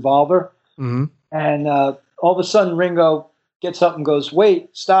 That's on Revolver. Mm-hmm. And all of a sudden Ringo gets up and goes,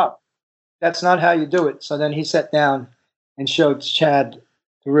 "Wait, stop! That's not how you do it." So then he sat down and showed Chad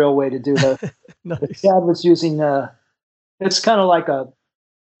the real way to do that. Nice. Chad was using it's kind of like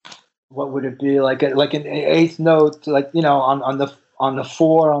what would it be, like an eighth note, on the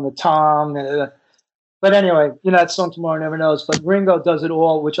four on the tom. But anyway, that song "Tomorrow Never Knows." But Ringo does it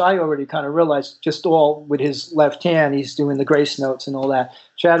all, which I already kind of realized, just all with his left hand. He's doing the grace notes and all that.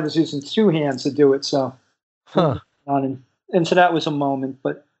 Chad was using two hands to do it, so and so that was a moment.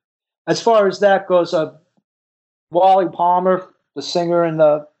 But as far as that goes, Wally Palmer, the singer and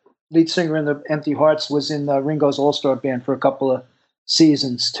the lead singer in the Empty Hearts, was in Ringo's All-Star Band for a couple of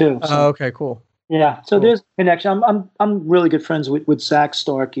seasons too. So, Oh, okay, cool. yeah, so Cool. there's a connection. I'm really good friends with Zach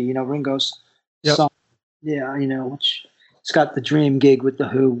Starkey, Ringo's Yep. son. Yeah, which he's got the dream gig with the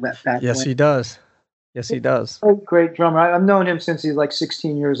Who back Yes, when. he does. Yes, he does. Great drummer. I've known him since he's like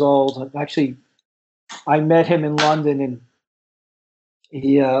 16 years old. Actually, I met him in London, and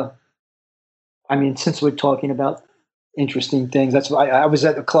he. Since we're talking about interesting things, that's why I was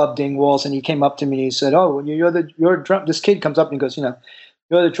at the club Dingwalls, and he came up to me and he said, "Oh, you're a drum." This kid comes up and he goes, "You're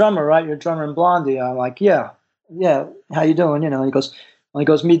the drummer, right? You're a drummer in Blondie." I'm like, "Yeah. How you doing?" He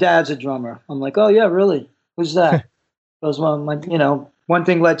goes, "Me dad's a drummer." I'm like, "Oh yeah, really? Who's that?" He goes, "Well, one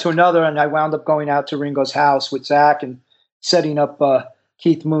thing led to another, and I wound up going out to Ringo's house with Zach and setting up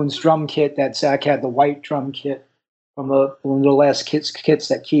Keith Moon's drum kit. That Zach had the white drum kit from one of the last kits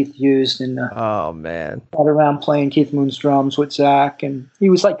that Keith used, and Oh man. got around playing Keith Moon's drums with Zach, and he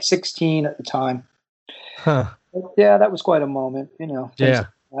was like 16 at the time. Huh. But yeah, that was quite a moment, things Yeah. like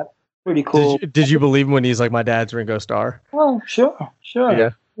that. Pretty cool. Did you believe him when he's like, my dad's Ringo Starr? Oh, sure. Yeah.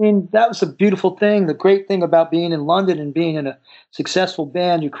 That was a beautiful thing. The great thing about being in London and being in a successful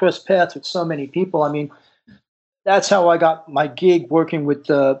band, you cross paths with so many people. That's how I got my gig working with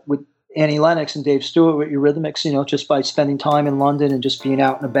Annie Lennox and Dave Stewart with Eurythmics, just by spending time in London and just being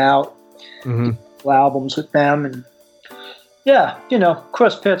out and about, albums with them. And yeah,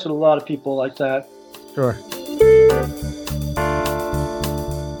 cross paths with a lot of people like that. Sure.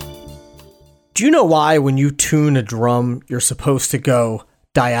 Do you know why when you tune a drum, you're supposed to go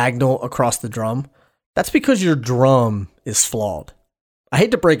diagonal across the drum? That's because your drum is flawed. I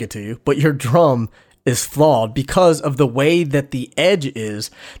hate to break it to you, but your drum is flawed because of the way that the edge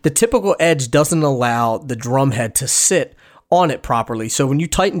is. The typical edge doesn't allow the drum head to sit on it properly. So when you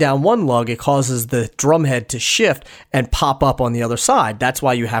tighten down one lug, it causes the drum head to shift and pop up on the other side. That's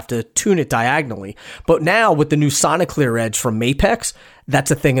why you have to tune it diagonally. But now with the new Sonicleer Edge from Mapex,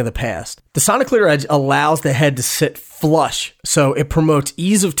 that's a thing of the past. The Sonicleer Edge allows the head to sit flush, so it promotes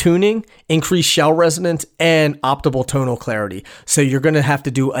ease of tuning, increased shell resonance, and optimal tonal clarity. So you're going to have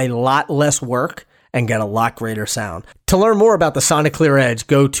to do a lot less work and get a lot greater sound. To learn more about the Sonicleer Edge,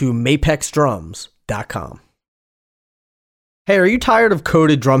 go to mapexdrums.com. Hey, are you tired of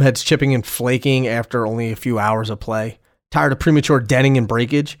coated drum heads chipping and flaking after only a few hours of play? Tired of premature denting and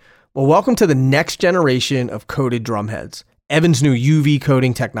breakage? Well, welcome to the next generation of coated drum heads, Evans' new UV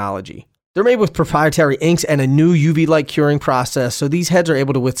coating technology. They're made with proprietary inks and a new UV light curing process, so these heads are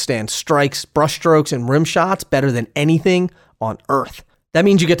able to withstand strikes, brush strokes, and rim shots better than anything on Earth. That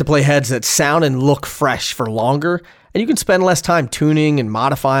means you get to play heads that sound and look fresh for longer, and you can spend less time tuning and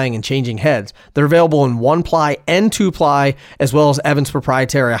modifying and changing heads. They're available in 1-ply and 2-ply, as well as Evans'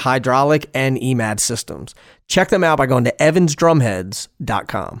 proprietary hydraulic and EMAD systems. Check them out by going to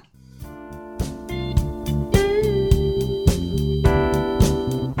evansdrumheads.com.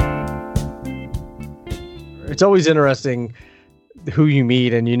 It's always interesting who you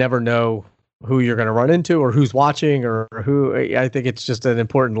meet, and you never know who you're going to run into or who's watching or who. I think it's just an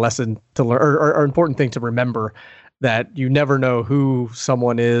important lesson to learn or important thing to remember, that you never know who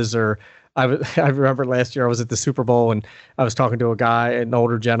someone is. Or I remember last year I was at the Super Bowl and I was talking to a guy, an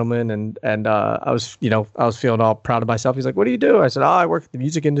older gentleman, and I was feeling all proud of myself. He's like, "What do you do?" I said, "Oh, I work in the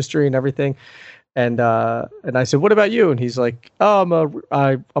music industry and everything." And I said, "What about you?" And he's like, "Oh, I'm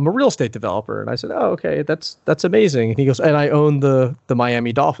a real estate developer." And I said, "Oh, okay, that's amazing." And he goes, "And I own the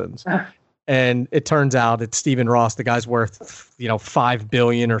Miami Dolphins." And it turns out it's Stephen Ross. The guy's worth, $5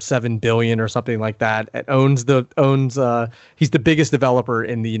 billion or $7 billion or something like that. And he's the biggest developer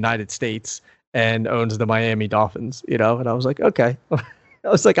in the United States and owns the Miami Dolphins. And I was like, okay. I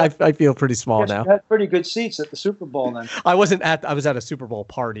was like, I feel pretty small now. You had pretty good seats at the Super Bowl then. I was at a Super Bowl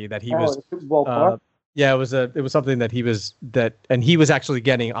party that he was. The Super Bowl party? Yeah, it was something that he was and he was actually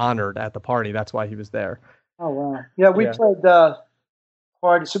getting honored at the party. That's why he was there. Oh wow! Yeah, we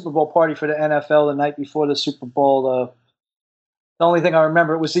played Super Bowl party for the NFL the night before the Super Bowl. The only thing I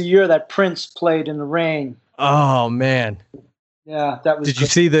remember, it was the year that Prince played in the rain. Oh man! Yeah, that was.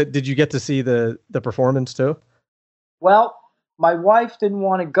 Did you get to see the performance too? Well, my wife didn't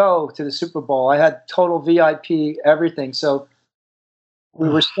want to go to the Super Bowl. I had total VIP everything, so we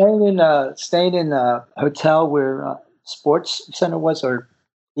were staying in a hotel where Sports Center was, or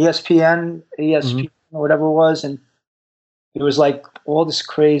ESPN or whatever it was, and it was like all this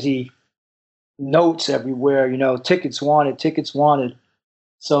crazy notes everywhere, tickets wanted.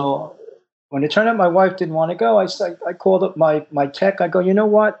 So when it turned out my wife didn't want to go, I called up my tech. I go, you know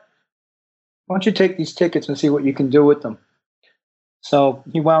what? Why don't you take these tickets and see what you can do with them? So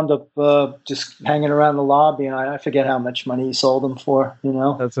he wound up just hanging around the lobby, and I forget how much money he sold them for.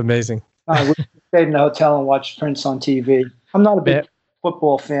 That's amazing. We stayed in the hotel and watched Prince on TV. I'm not a big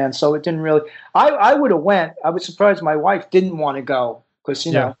football fan, so it didn't really. I would have went. I was surprised my wife didn't want to go because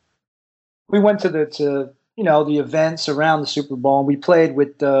we went to the events around the Super Bowl, and we played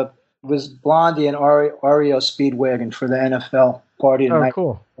with was Blondie and REO Speedwagon for the NFL party tonight.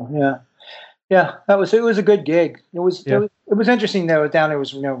 Oh, cool. Yeah, it was a good gig. It was interesting though. Down there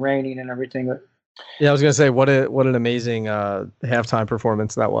was raining and everything. But, yeah, I was gonna say what an amazing halftime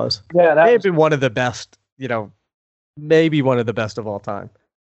performance that was. Yeah, that may have been one of the best. Maybe one of the best of all time.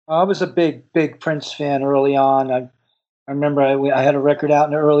 I was a big Prince fan early on. I remember I had a record out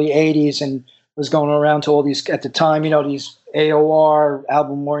in the early '80s and was going around to all these at the time. These AOR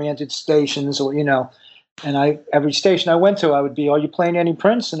album-oriented stations, and every station I went to, I would be, "Are you playing any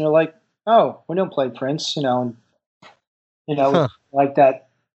Prince?" And they're like, "Oh, we don't play Prince," like that.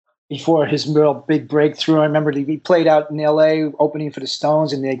 Before his real big breakthrough, I remember he played out in L.A. opening for the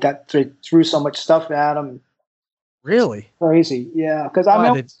Stones, and they threw so much stuff at him. Really crazy, yeah. Because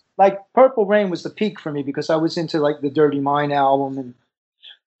like Purple Rain was the peak for me because I was into like the Dirty Mind album and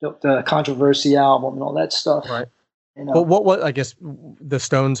the Controversy album and all that stuff. Right. But what? I guess the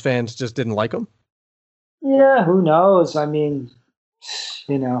Stones fans just didn't like him. Yeah, who knows? I mean,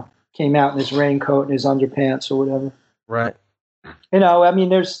 came out in his raincoat and his underpants or whatever. Right. I mean,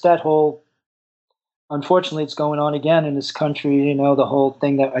 there's that whole. Unfortunately, it's going on again in this country. The whole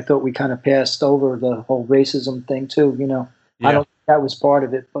thing that I thought we kind of passed over, the whole racism thing too. Yeah. I don't think that was part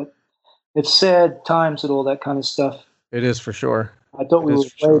of it, but it's sad times with all that kind of stuff. It is for sure. I thought we were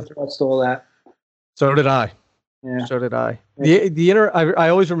way past all that. So did I. Yeah. So did I. I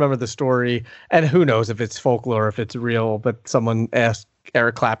always remember the story, and who knows if it's folklore, if it's real. But someone asked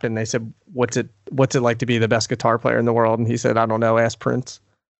Eric Clapton. They said, "What's it like to be the best guitar player in the world?" And he said, "I don't know. Ask Prince."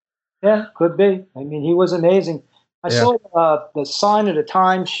 Yeah, could be. I mean, he was amazing. I saw the Sign of the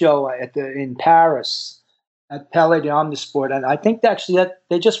Times show in Paris at Palais de Omnisport, and I think that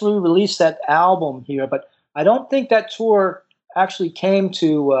they just re-released that album here, but I don't think that tour actually came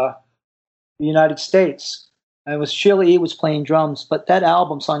to the United States. And it was Chili was playing drums, but that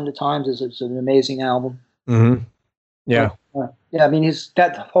album, Sign of the Times, is an amazing album. Mm-hmm. Yeah. I mean,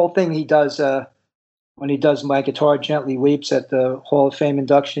 that whole thing he does. When he does My Guitar Gently Weeps at the Hall of Fame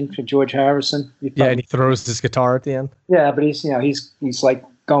induction for George Harrison. And he throws his guitar at the end. Yeah, but he's like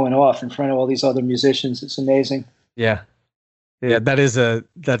going off in front of all these other musicians. It's amazing. Yeah. That's a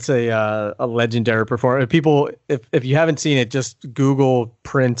legendary performance. People, if you haven't seen it, just Google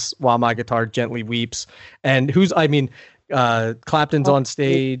Prince While My Guitar Gently Weeps. And Clapton's on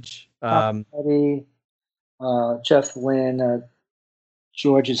stage. Petty, Jeff Lynne,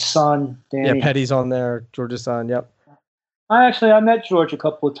 George's son, Danny. Yeah, Petty's on there. George's son. Yep. I met George a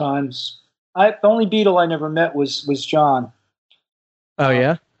couple of times. The only Beatle I never met was John. Oh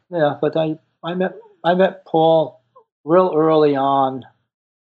yeah. Yeah, but I met Paul real early on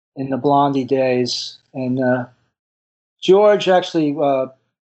in the Blondie days, and George actually,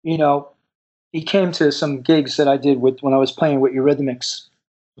 he came to some gigs that I did when I was playing with Eurythmics.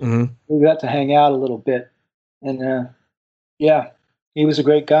 Mm-hmm. We got to hang out a little bit, and he was a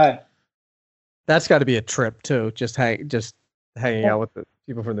great guy. That's got to be a trip too. Just hanging out with the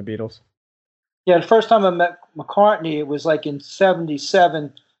people from the Beatles. Yeah, the first time I met McCartney, it was like in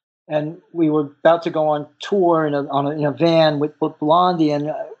 '77, and we were about to go on tour in a van with Blondie,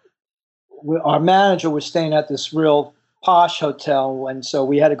 and our manager was staying at this real posh hotel, and so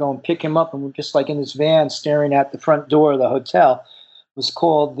we had to go and pick him up, and we're just like in this van staring at the front door of the hotel. It was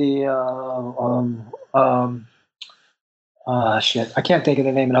called the shit, I can't think of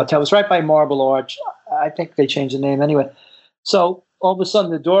the name of the hotel. It was right by Marble Arch. I think they changed the name anyway. So all of a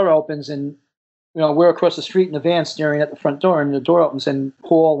sudden the door opens, and we're across the street in the van staring at the front door, and the door opens and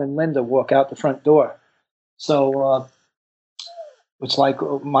Paul and Linda walk out the front door. So it's like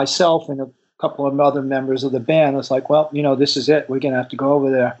myself and a couple of other members of the band. It's like, well, this is it. We're going to have to go over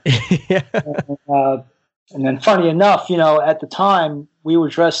there. Yeah. And then funny enough, at the time we were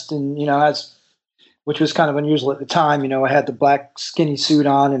dressed in, which was kind of unusual at the time. I had the black skinny suit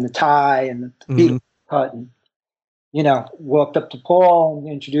on and the tie and the Beatle cut, and walked up to Paul and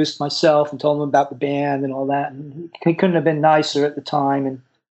introduced myself and told him about the band and all that. And he couldn't have been nicer at the time. And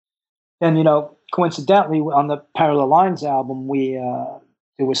then, coincidentally, on the Parallel Lines album,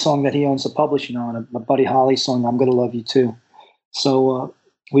 there was a song that he owns the publishing on, a Buddy Holly song, "I'm Gonna Love You Too." So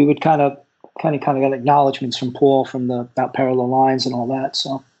we would kind of got acknowledgments from Paul about Parallel Lines and all that.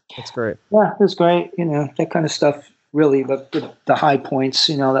 So that's great. Yeah, it was great. That kind of stuff. Really, the high points.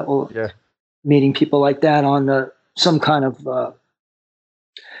 That will meeting people like that on some kind of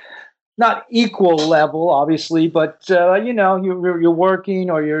not equal level, obviously, but you're working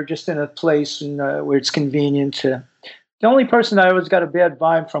or you're just in a place where it's convenient to. The only person I always got a bad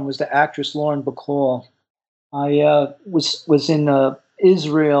vibe from was the actress Lauren Bacall. I was in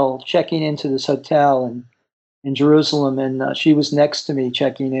Israel checking into this hotel in Jerusalem, and she was next to me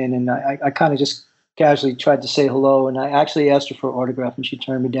checking in, and I kind of just casually tried to say hello, and I actually asked her for an autograph, and she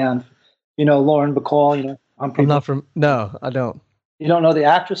turned me down. Lauren Bacall. I'm not from. No, I don't. You don't know the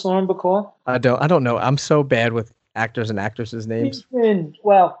actress Lauren Bacall? I don't know. I'm so bad with actors and actresses' names.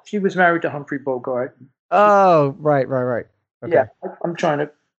 She was married to Humphrey Bogart. Oh, right. Okay. Yeah, I'm trying to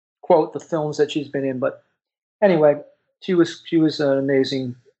quote the films that she's been in, but anyway, she was an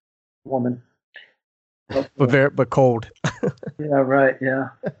amazing woman. But cold. Yeah, right. Yeah,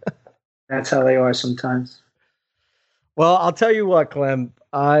 that's how they are sometimes. Well, I'll tell you what, Clem.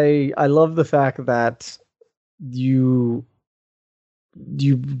 I love the fact that you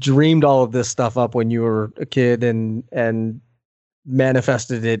dreamed all of this stuff up when you were a kid and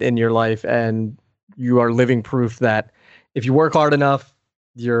manifested it in your life, and you are living proof that if you work hard enough,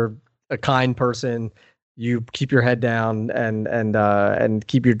 you're a kind person, you keep your head down and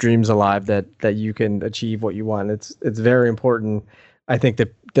keep your dreams alive, that you can achieve what you want. It's very important, I think,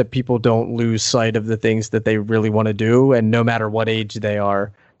 that people don't lose sight of the things that they really want to do, and no matter what age they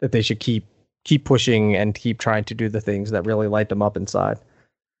are, that they should keep pushing and keep trying to do the things that really light them up inside.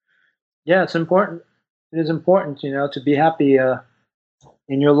 Yeah, it's important. It is important, to be happy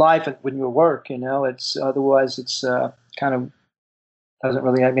in your life and when you work. It's otherwise it's kind of doesn't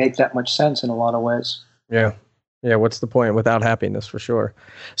really make that much sense in a lot of ways. Yeah. What's the point without happiness, for sure?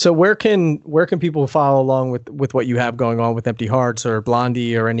 So where can people follow along with what you have going on with Empty Hearts or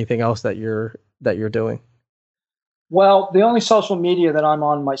Blondie or anything else that you're doing? Well, the only social media that I'm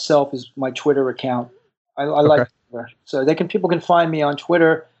on myself is my Twitter account. I like Twitter. So people can find me on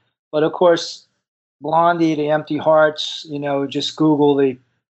Twitter, but of course, Blondie, the Empty Hearts, just Google the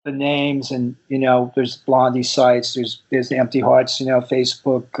names, and there's Blondie sites, there's the Empty Hearts,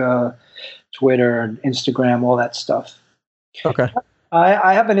 Facebook, Twitter, Instagram, all that stuff. Okay.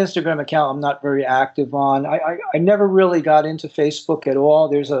 I have an Instagram account I'm not very active on. I never really got into Facebook at all.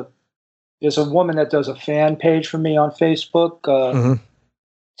 There's a woman that does a fan page for me on Facebook,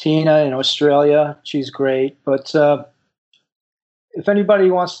 Tina in Australia. She's great. But if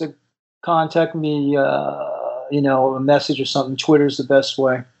anybody wants to contact me, a message or something, Twitter's the best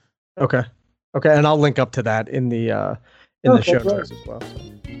way. Okay. And I'll link up to that in the show notes as well. So.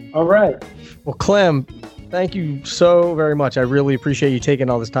 All right. Well, Clem, thank you so very much. I really appreciate you taking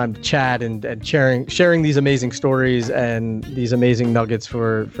all this time to chat and sharing these amazing stories and these amazing nuggets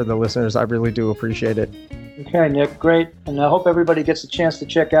for the listeners. I really do appreciate it. Okay, Nick, great. And I hope everybody gets a chance to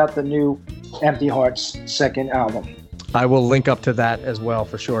check out the new Empty Hearts second album. I will link up to that as well,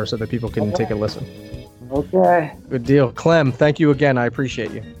 for sure, so that people can take a listen. Okay. Good deal. Clem, thank you again. I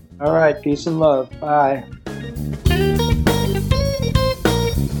appreciate you. All right. Peace and love. Bye.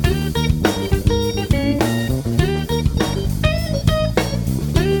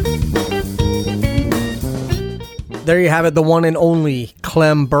 There you have it, the one and only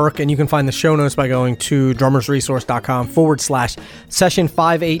Clem Burke, and you can find the show notes by going to drummersresource.com/session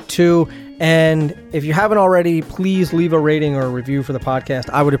 582. And if you haven't already, please leave a rating or a review for the podcast.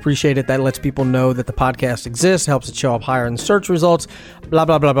 I would appreciate it. That lets people know that the podcast exists, helps it show up higher in the search results, blah,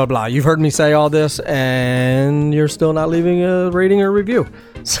 blah, blah, blah, blah. You've heard me say all this, and you're still not leaving a rating or review.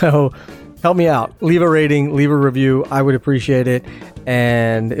 So help me out. Leave a rating, leave a review. I would appreciate it,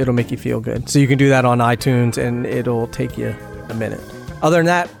 and it'll make you feel good. So you can do that on iTunes, and it'll take you a minute. Other than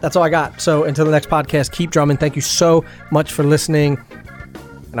that, that's all I got. So until the next podcast, keep drumming. Thank you so much for listening,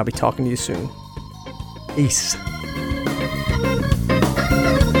 and I'll be talking to you soon. Peace.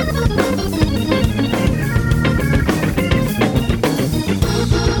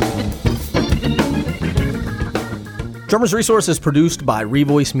 Drummers Resource is produced by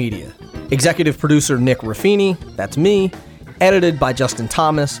Revoice Media. Executive producer Nick Ruffini, that's me. Edited by Justin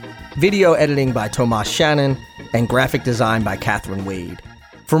Thomas. Video editing by Tomas Shannon. And graphic design by Catherine Wade.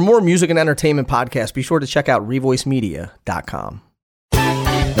 For more music and entertainment podcasts, be sure to check out revoicemedia.com.